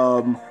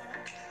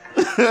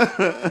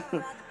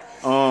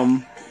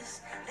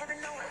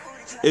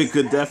 It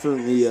could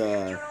definitely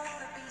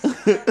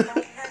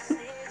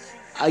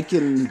I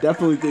can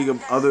definitely think of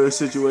other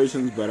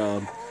situations, but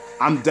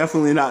I'm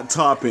definitely not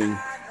topping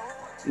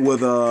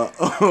with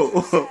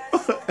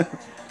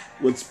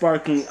what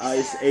Sparking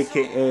Ice,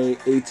 aka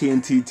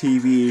AT&T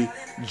TV,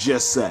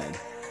 just said.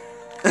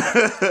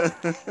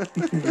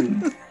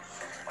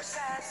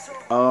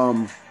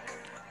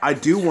 I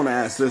do want to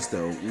ask this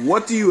though.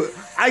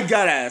 I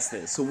gotta ask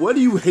this. So what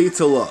do you hate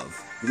to love?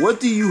 What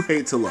do you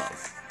hate to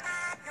love?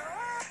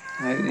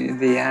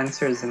 The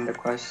answer is in the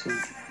question.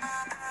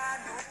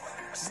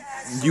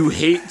 You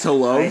hate to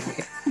love?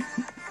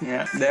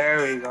 Yeah,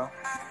 there we go.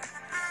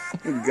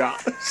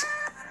 Gosh.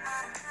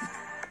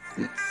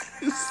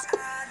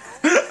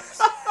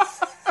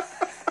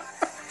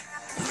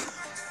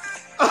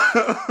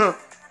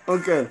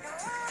 Okay,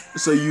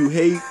 so you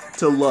hate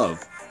to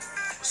love.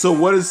 So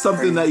what is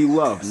something that you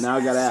love? Now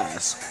I gotta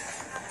ask.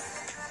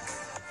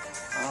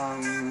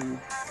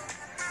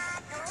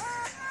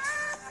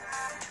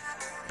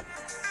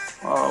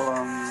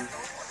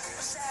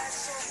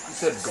 You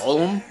said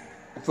Gollum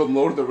from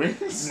Lord of the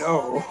Rings?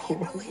 No.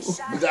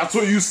 That's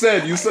what you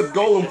said. You said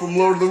Gollum from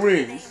Lord of the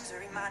Rings.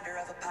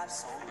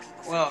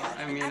 Well,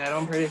 I mean, I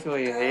don't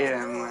particularly hate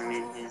him. I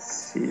mean,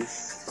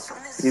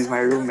 he's my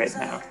roommate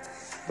now.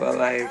 But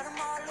like,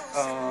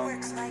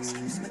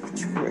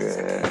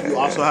 you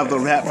also have the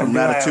rat from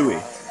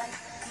Ratatouille.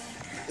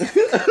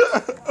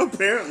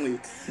 Apparently.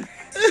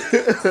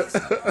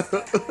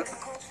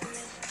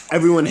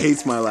 Everyone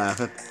hates my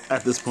laugh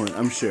at this point,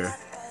 I'm sure.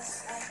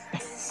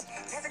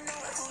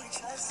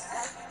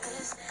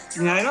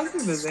 Yeah, I don't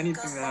think there's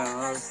anything that I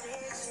love.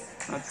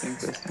 That's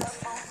interesting.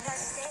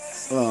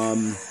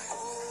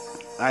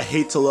 I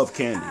hate to love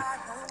candy.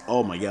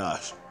 Oh my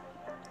gosh.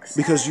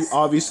 Because you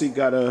obviously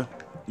gotta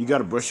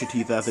brush your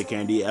teeth after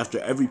candy after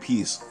every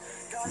piece.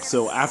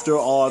 So after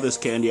all this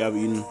candy I've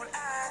eaten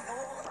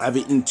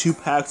 2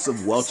 packs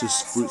of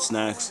Welch's fruit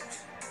snacks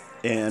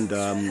and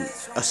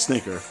a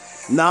Snicker.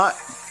 Not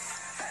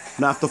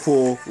the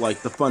full,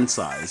 like the fun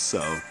size,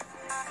 so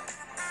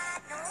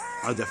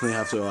I definitely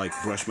have to like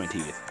brush my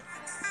teeth.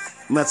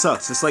 And that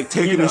sucks. It's like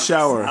taking a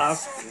shower.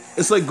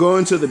 It's like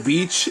going to the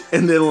beach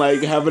and then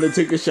like having to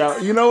take a shower.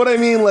 You know what I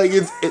mean? Like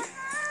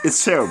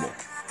it's terrible.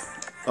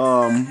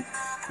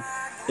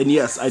 And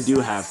yes, I do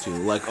have to.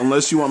 Like,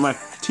 unless you want my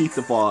teeth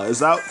to fall. Is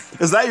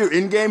that your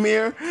in game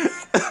here?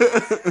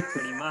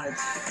 Pretty much.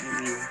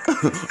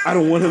 I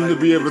don't want him to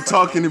be able to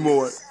talk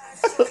anymore.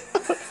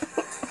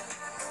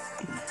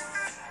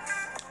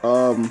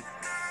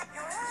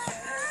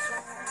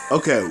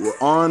 Okay, we're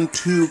on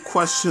to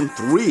question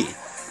 3.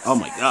 Oh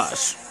my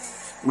gosh.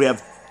 We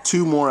have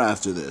 2 more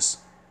after this.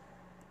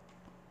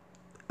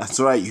 That's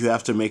right, you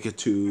have to make it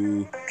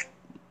to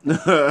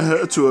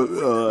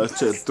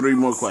 3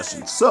 more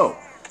questions. So,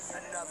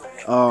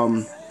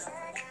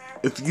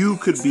 if you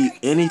could be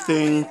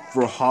anything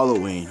for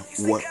Halloween,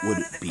 what would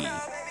it be?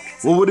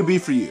 What would it be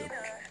for you?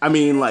 I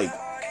mean, like,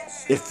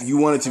 if you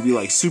want it to be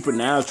like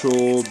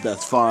supernatural,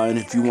 that's fine.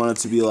 If you want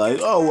it to be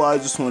like, oh well, I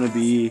just want to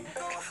be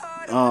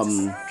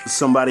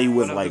somebody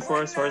with One of like the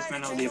 4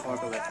 horsemen of the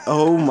apocalypse.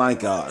 Oh my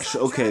gosh.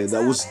 Okay,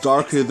 that was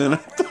darker than I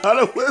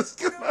thought it was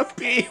gonna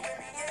be.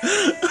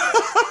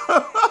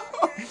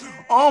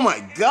 Oh my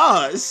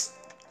gosh.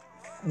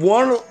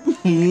 One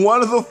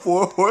of the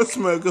 4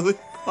 horsemen of the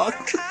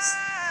apocalypse.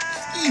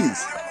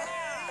 Jeez.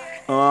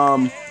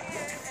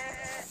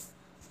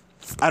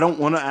 I don't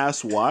want to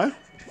ask why,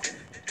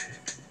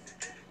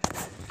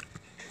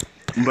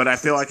 but I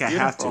feel like I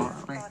have to.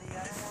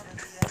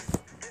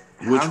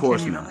 Which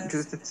horseman?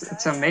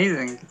 It's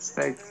amazing. It's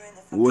like...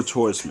 Which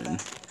horseman?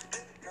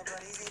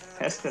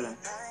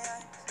 Pestilence.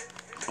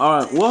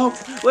 Alright, well,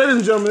 ladies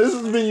and gentlemen, this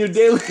has been your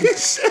daily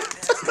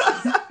shift.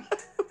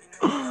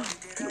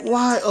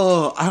 Why?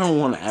 Oh, I don't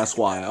want to ask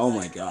why. Oh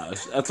my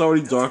gosh. That's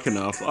already dark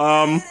enough.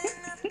 What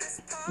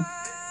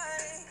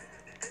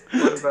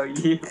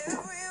about you?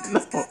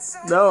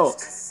 No.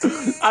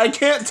 I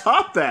can't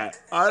top that.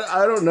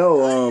 I don't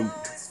know.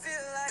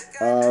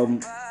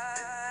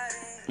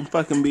 If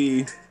I can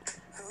be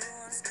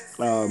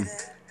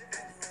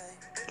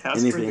Casper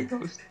anything. the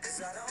Ghost.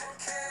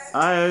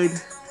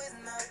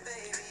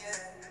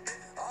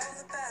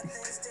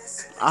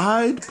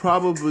 I'd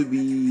probably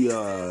be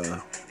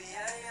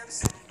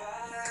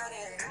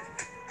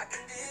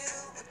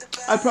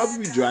I'd probably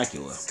be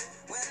Dracula.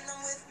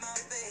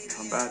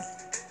 Not bad.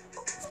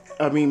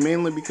 I mean,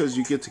 mainly because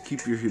you get to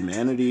keep your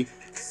humanity.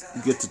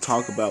 You get to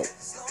talk about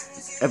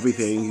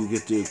everything. You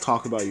get to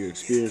talk about your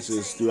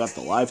experiences throughout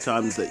the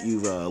lifetimes that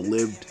you've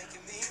lived.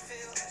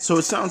 So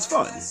it sounds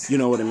fun. You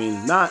know what I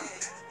mean? Not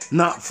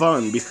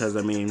fun because,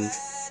 I mean,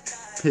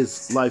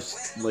 his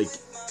life's, like,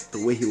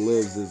 the way he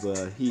lives is,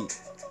 he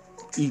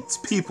eats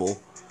people.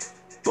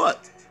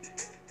 But,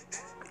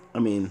 I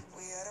mean,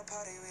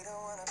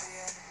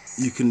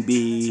 you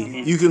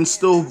can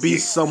still be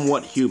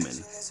somewhat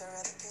human.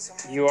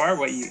 You are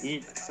what you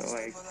eat, so,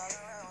 like,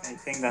 I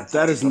think that's...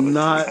 That is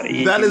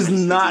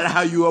not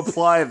how you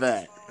apply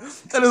that.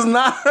 That is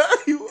not how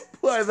you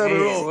apply that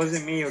at all. It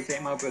wasn't me who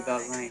came up with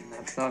that line.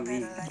 That's not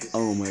me.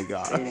 Oh my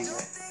god.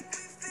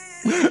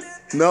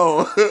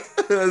 No,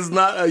 that's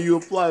not how you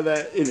apply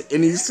that in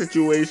any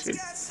situation.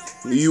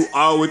 You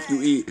are what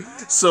you eat.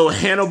 So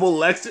Hannibal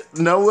Lecter,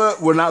 no,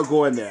 we're not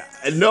going there.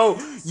 And no,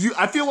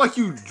 I feel like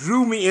you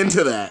drew me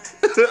into that.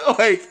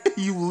 Like,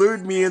 you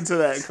lured me into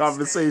that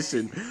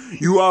conversation.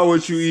 You are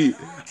what you eat.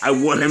 I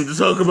want him to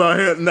talk about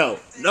him. No,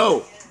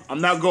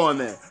 I'm not going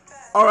there.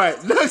 All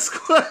right, next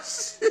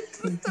question.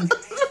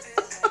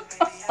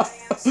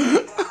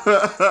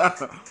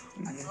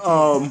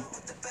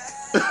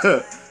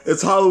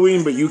 It's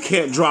Halloween, but you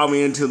can't draw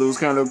me into those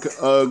kind of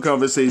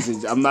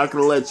conversations. I'm not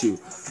gonna let you.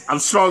 I'm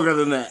stronger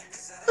than that.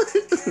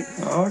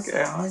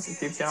 Okay,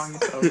 keep telling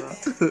yourself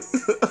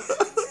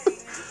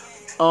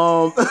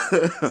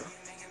that.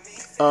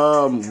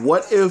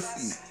 What if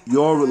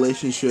your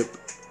relationship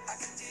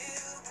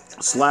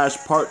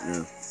 /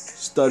 partner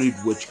studied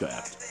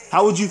witchcraft?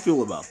 How would you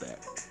feel about that?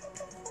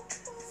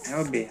 I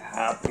would be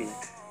happy.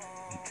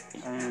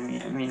 I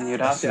mean,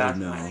 you'd have to ask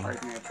my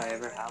partner if I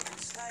ever have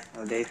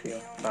how they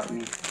feel about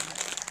me.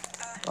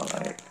 But,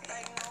 like,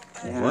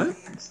 yeah, what?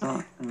 It's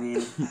not. I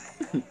mean,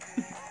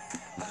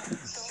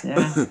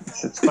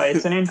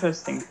 it's an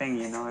interesting thing,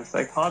 you know. It's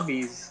like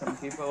hobbies. Some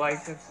people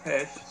like to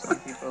fish. Some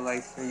people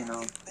like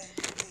to,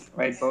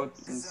 ride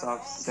boats and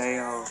stuff,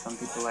 sail. Some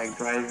people like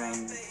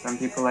driving. Some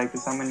people like to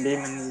summon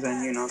demons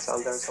and,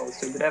 sell their souls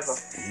to the devil.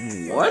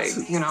 What? Like,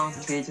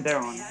 to each their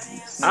own.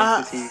 It's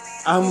nice to see.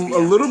 I'm a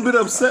little bit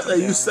upset that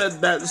you said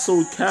that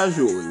so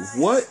casually.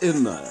 What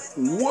in the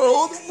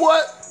world?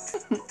 What?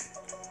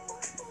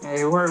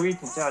 Hey, who are we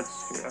to judge?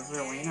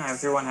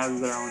 Everyone has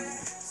their own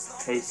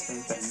taste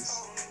in things.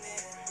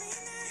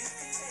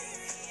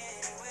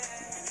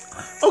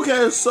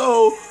 Okay,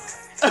 so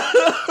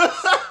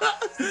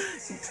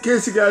in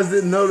case you guys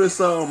didn't notice,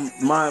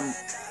 my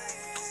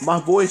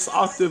voice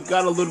octave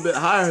got a little bit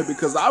higher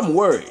because I'm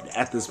worried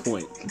at this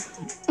point.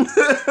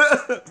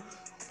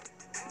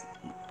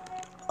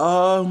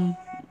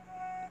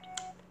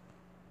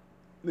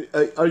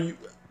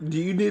 Do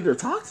you need to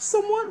talk to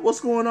someone? What's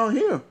going on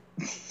here?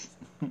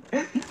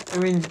 I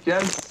mean,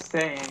 just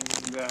saying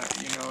that,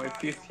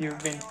 if you've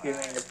been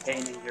feeling a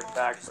pain in your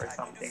back or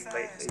something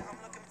lately.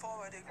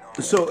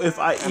 So if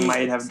I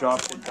might have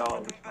dropped a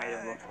doll, which might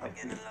have looked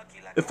like me.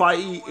 If I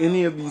eat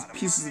any of these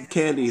pieces of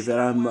candy that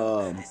I'm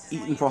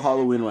eating for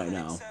Halloween right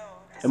now,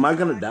 am I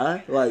gonna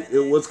die? Like,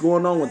 what's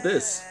going on with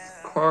this?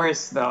 Of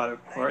course not.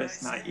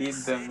 Eat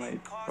them like.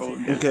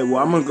 Okay, well,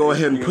 I'm gonna go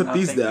ahead and put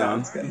these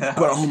down.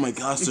 But oh my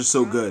gosh, they're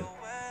so good.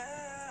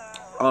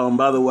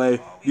 By the way,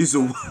 these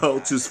are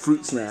Welch's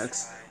fruit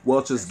snacks.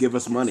 Welch's give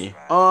us money.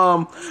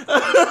 All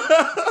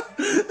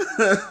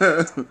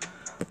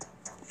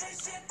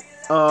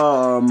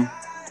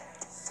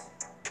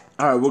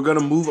right, we're gonna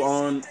move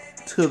on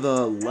to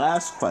the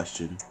last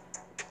question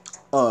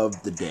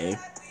of the day,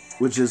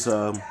 which is,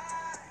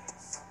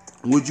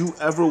 would you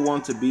ever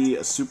want to be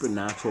a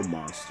supernatural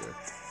monster?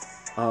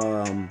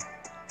 Of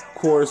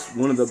course,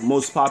 one of the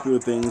most popular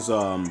things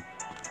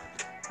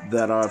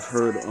that I've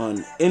heard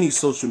on any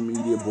social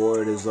media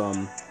board is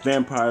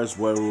vampires,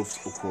 werewolves,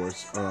 of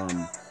course.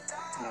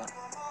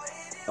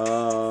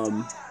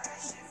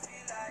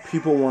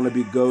 People want to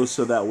be ghosts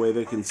so that way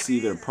they can see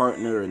their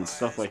partner and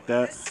stuff like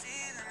that.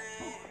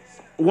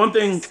 One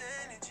thing,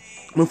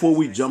 before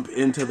we jump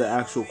into the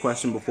actual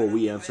question, before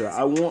we answer, I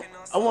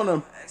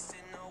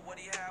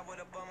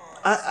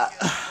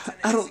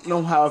don't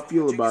know how I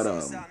feel about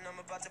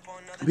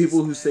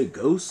people who say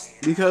ghosts,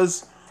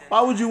 because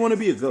why would you want to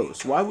be a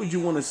ghost? Why would you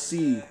want to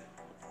see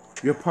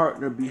your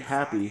partner be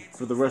happy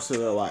for the rest of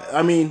their life?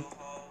 I mean,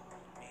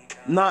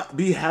 not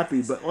be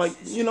happy, but like,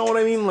 you know what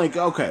I mean? Like,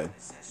 okay,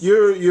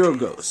 you're a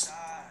ghost,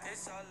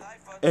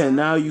 and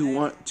now you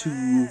want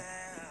to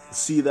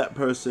see that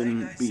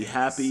person be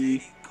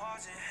happy,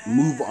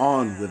 move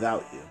on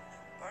without you,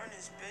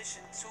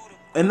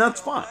 and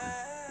that's fine.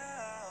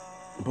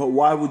 But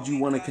why would you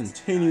want to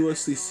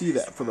continuously see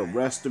that for the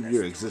rest of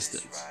your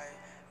existence?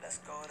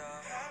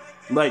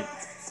 Like,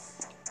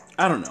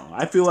 I don't know.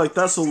 I feel like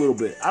that's a little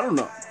bit, I don't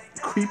know,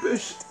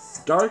 creepish,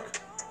 dark.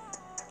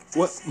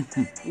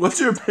 What's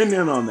your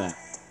opinion on that?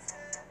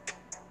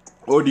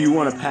 Or do you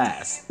want to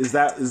pass? Is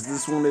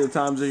this one of the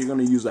times that you're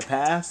going to use a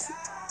pass?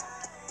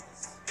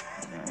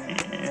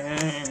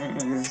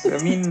 I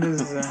mean,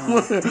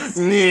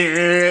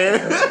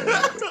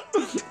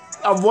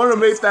 I want to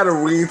make that a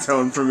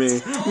ringtone for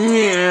me.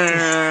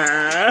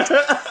 Yeah.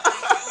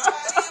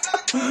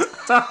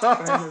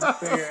 Trying to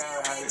figure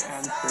out how to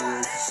answer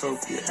this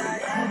appropriately.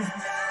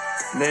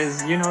 There's,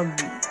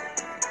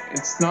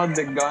 it's not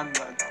the gun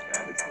that's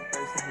bad, it's the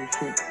person who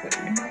shoots it.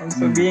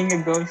 So being a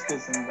ghost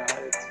isn't bad,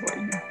 it's what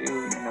you do.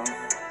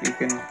 You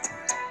can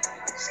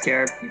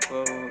scare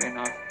people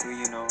enough to,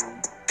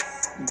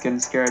 you can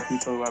scare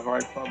people who have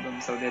heart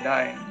problems so they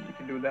die, and you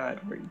can do that,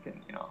 or you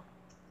can,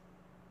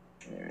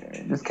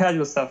 just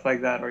casual stuff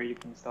like that, or you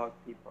can stalk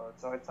people.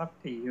 So it's up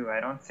to you. I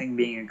don't think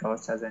being a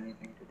ghost has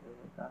anything to do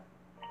with that.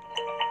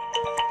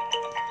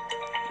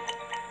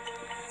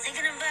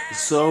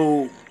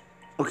 So,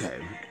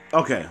 okay,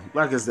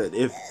 like I said,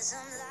 if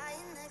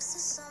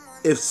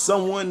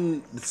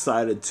someone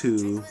decided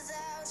to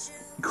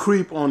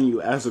creep on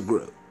you as a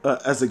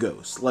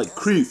ghost, like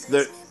creep,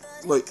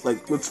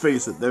 like let's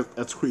face it,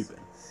 that's creeping.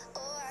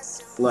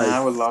 Like,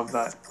 I would love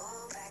that.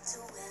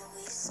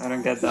 I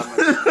don't get that much.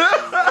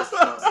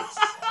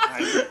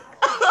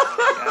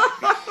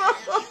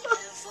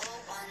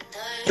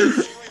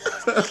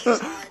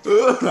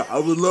 I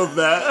would love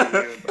that.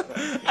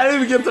 I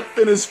didn't even get to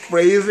finish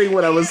phrasing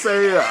what I was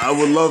saying. I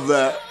would love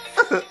that.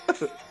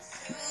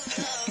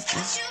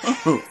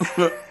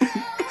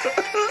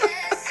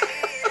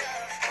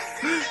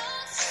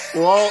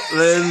 Well,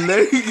 then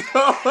there you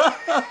go.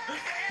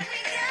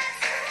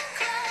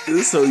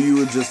 So you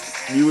would just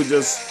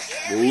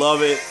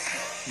love it.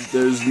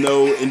 There's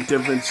no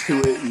indifference to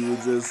it. You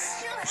would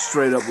just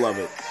straight up love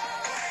it.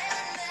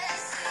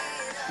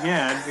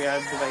 Yeah, I'd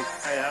ask them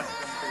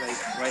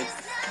to write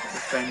the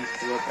friends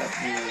to look at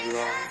me as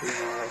well.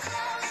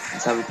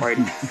 Let's have a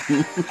party.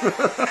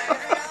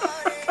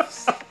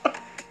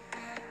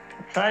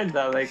 I tried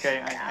that. I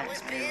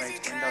went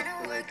up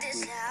to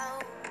these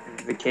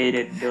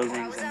vacated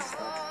buildings and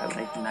stuff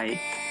at night.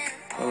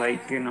 But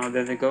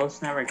the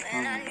ghosts never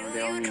come.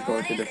 They only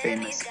go to the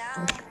famous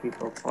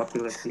people,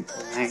 popular people.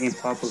 And I ain't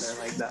popular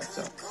like that,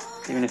 so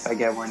even if I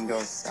get one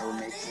ghost, that will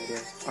make my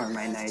day or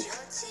my night,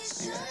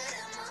 I guess.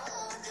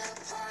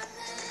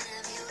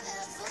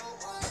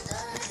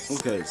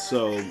 Okay,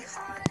 so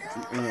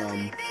I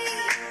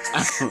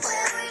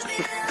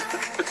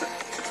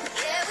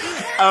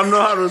don't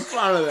know how to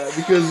respond to that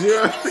because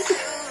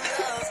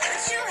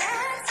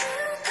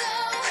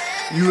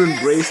you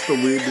embrace the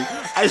weirdness.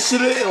 I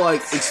shouldn't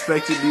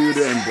expected you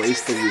to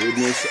embrace the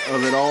weirdness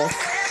of it all.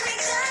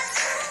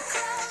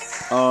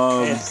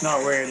 It's not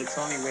weird. It's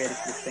only weird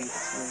if you think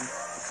it's weird.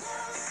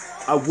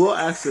 I will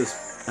ask this,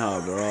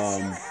 however,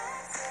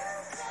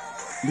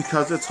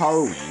 because it's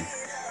Halloween.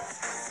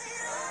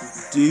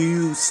 Do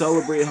you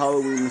celebrate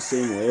Halloween the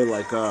same way?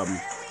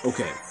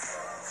 Okay.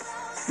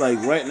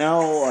 Right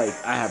now, I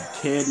have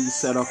candy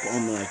set up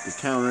on the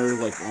counter,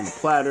 on the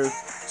platter,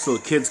 so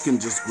the kids can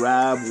just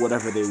grab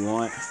whatever they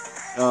want.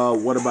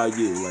 What about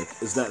you?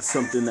 Is that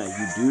something that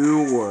you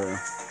do, or?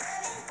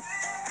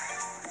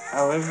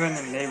 I live in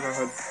a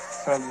neighborhood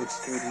filled with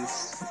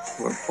students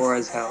who are poor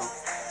as hell.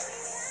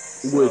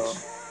 Which,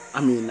 I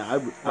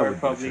would we're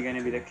probably going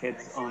to be the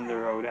kids on the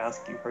road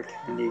asking for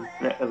candy,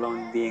 let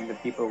alone being the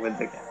people with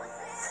the candy.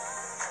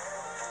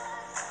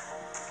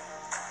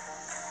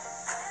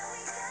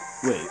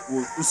 Wait,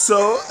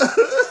 so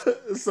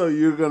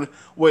you're gonna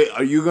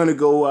are you gonna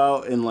go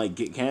out and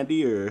get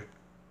candy, or?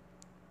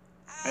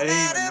 I didn't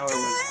even know it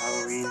was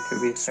Halloween, to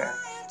be fair.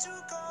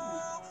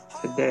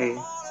 Today.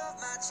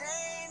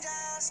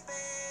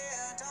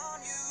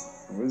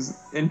 It was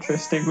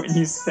interesting when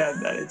you said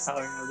that it's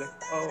Halloween. I was like,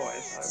 I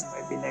thought it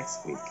might be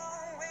next week.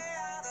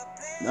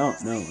 No,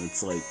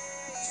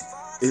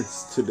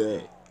 it's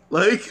today.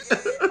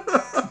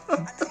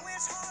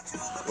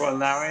 Well,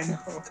 now I know.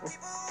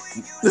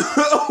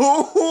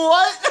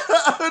 What?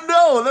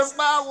 No, that's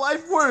not how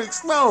life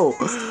works. No.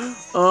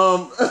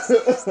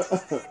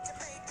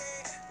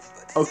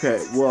 Okay,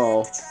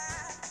 well,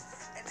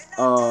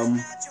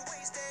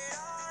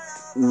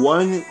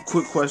 one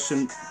quick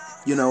question.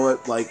 You know what?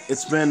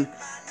 It's been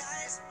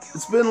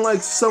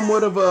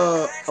somewhat of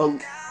a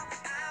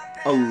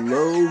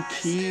low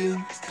key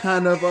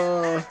kind of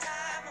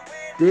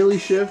daily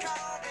shift.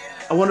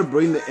 I want to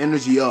bring the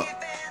energy up.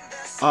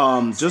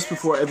 Just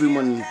before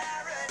everyone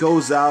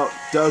goes out,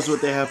 does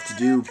what they have to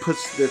do,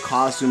 puts their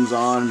costumes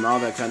on and all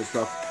that kind of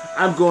stuff.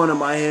 I'm going to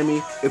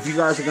Miami. If you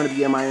guys are going to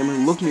be in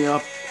Miami, look me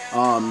up.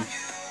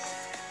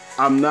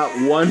 I'm not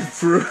one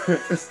for...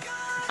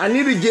 I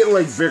need to get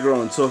bigger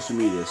on social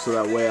media so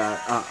that way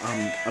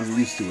I'm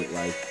used to it.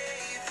 Now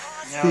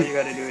all you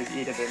gotta do is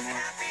eat a bit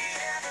more.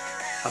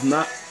 I'm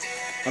not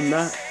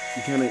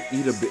gonna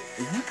eat a bit...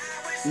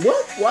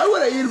 What? Why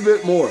would I eat a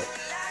bit more?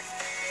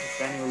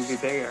 Then it will be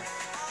bigger.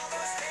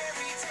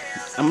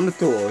 I'm gonna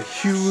throw a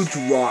huge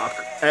rock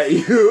at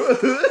you.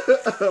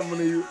 I'm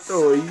gonna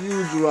throw a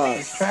huge rock.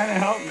 He's trying to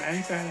help, man.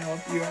 He's trying to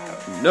help you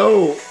out.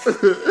 No.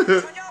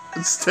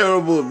 It's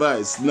terrible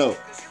advice. No.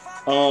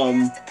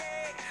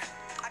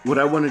 What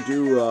I want to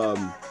do,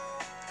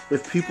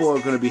 if people are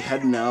going to be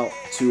heading out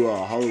to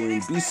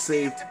Halloween, be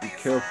safe, be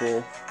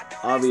careful.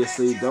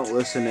 Obviously, don't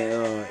listen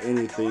to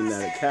anything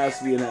that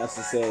Caspian has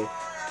to say.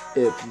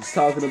 If he's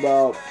talking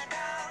about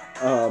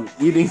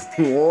eating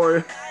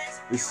more,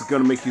 this is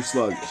gonna make you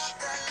sluggish.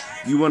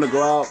 You want to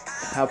go out,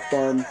 have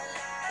fun.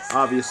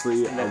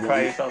 Obviously, And then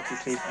cry yourself to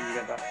sleep when you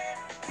get back.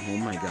 Oh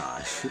my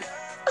gosh.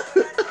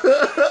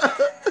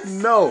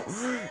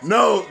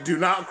 No, do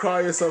not cry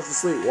yourself to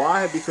sleep.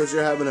 Why? Because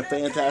you're having a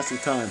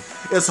fantastic time.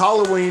 It's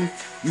Halloween.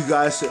 You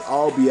guys should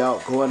all be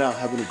out, going out,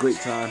 having a great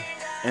time.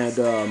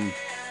 And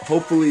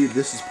hopefully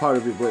this is part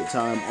of your great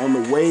time. On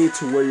the way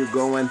to where you're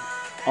going,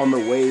 on the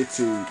way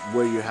to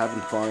where you're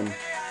having fun.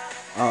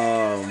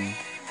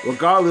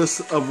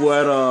 Regardless of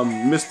what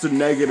Mr.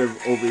 Negative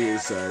over here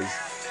says.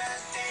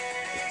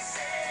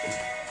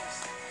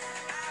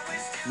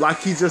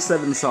 Like he just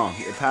said in the song,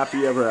 if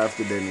happy ever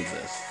after didn't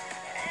exist.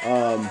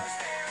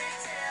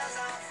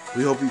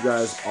 We hope you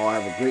guys all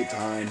have a great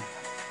time.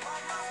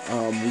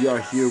 We are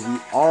here. We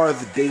are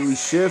the Daily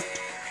Shift.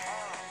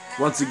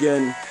 Once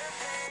again,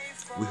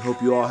 we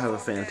hope you all have a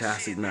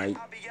fantastic night.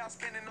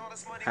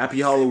 Happy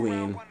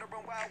Halloween.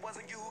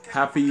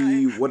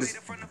 Happy,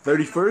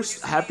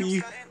 31st?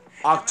 Happy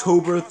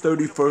October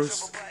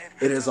 31st.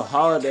 It is a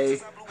holiday.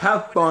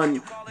 Have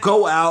fun.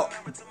 Go out.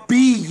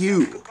 Be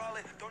you.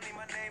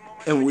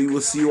 And we will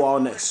see you all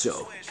next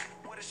show.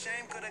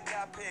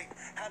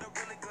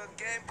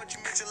 But you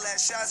missed your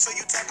last shot, so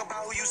you talk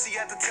about who you see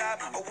at the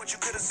top or what you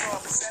could have saw.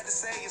 But sad to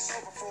say, it's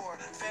over for.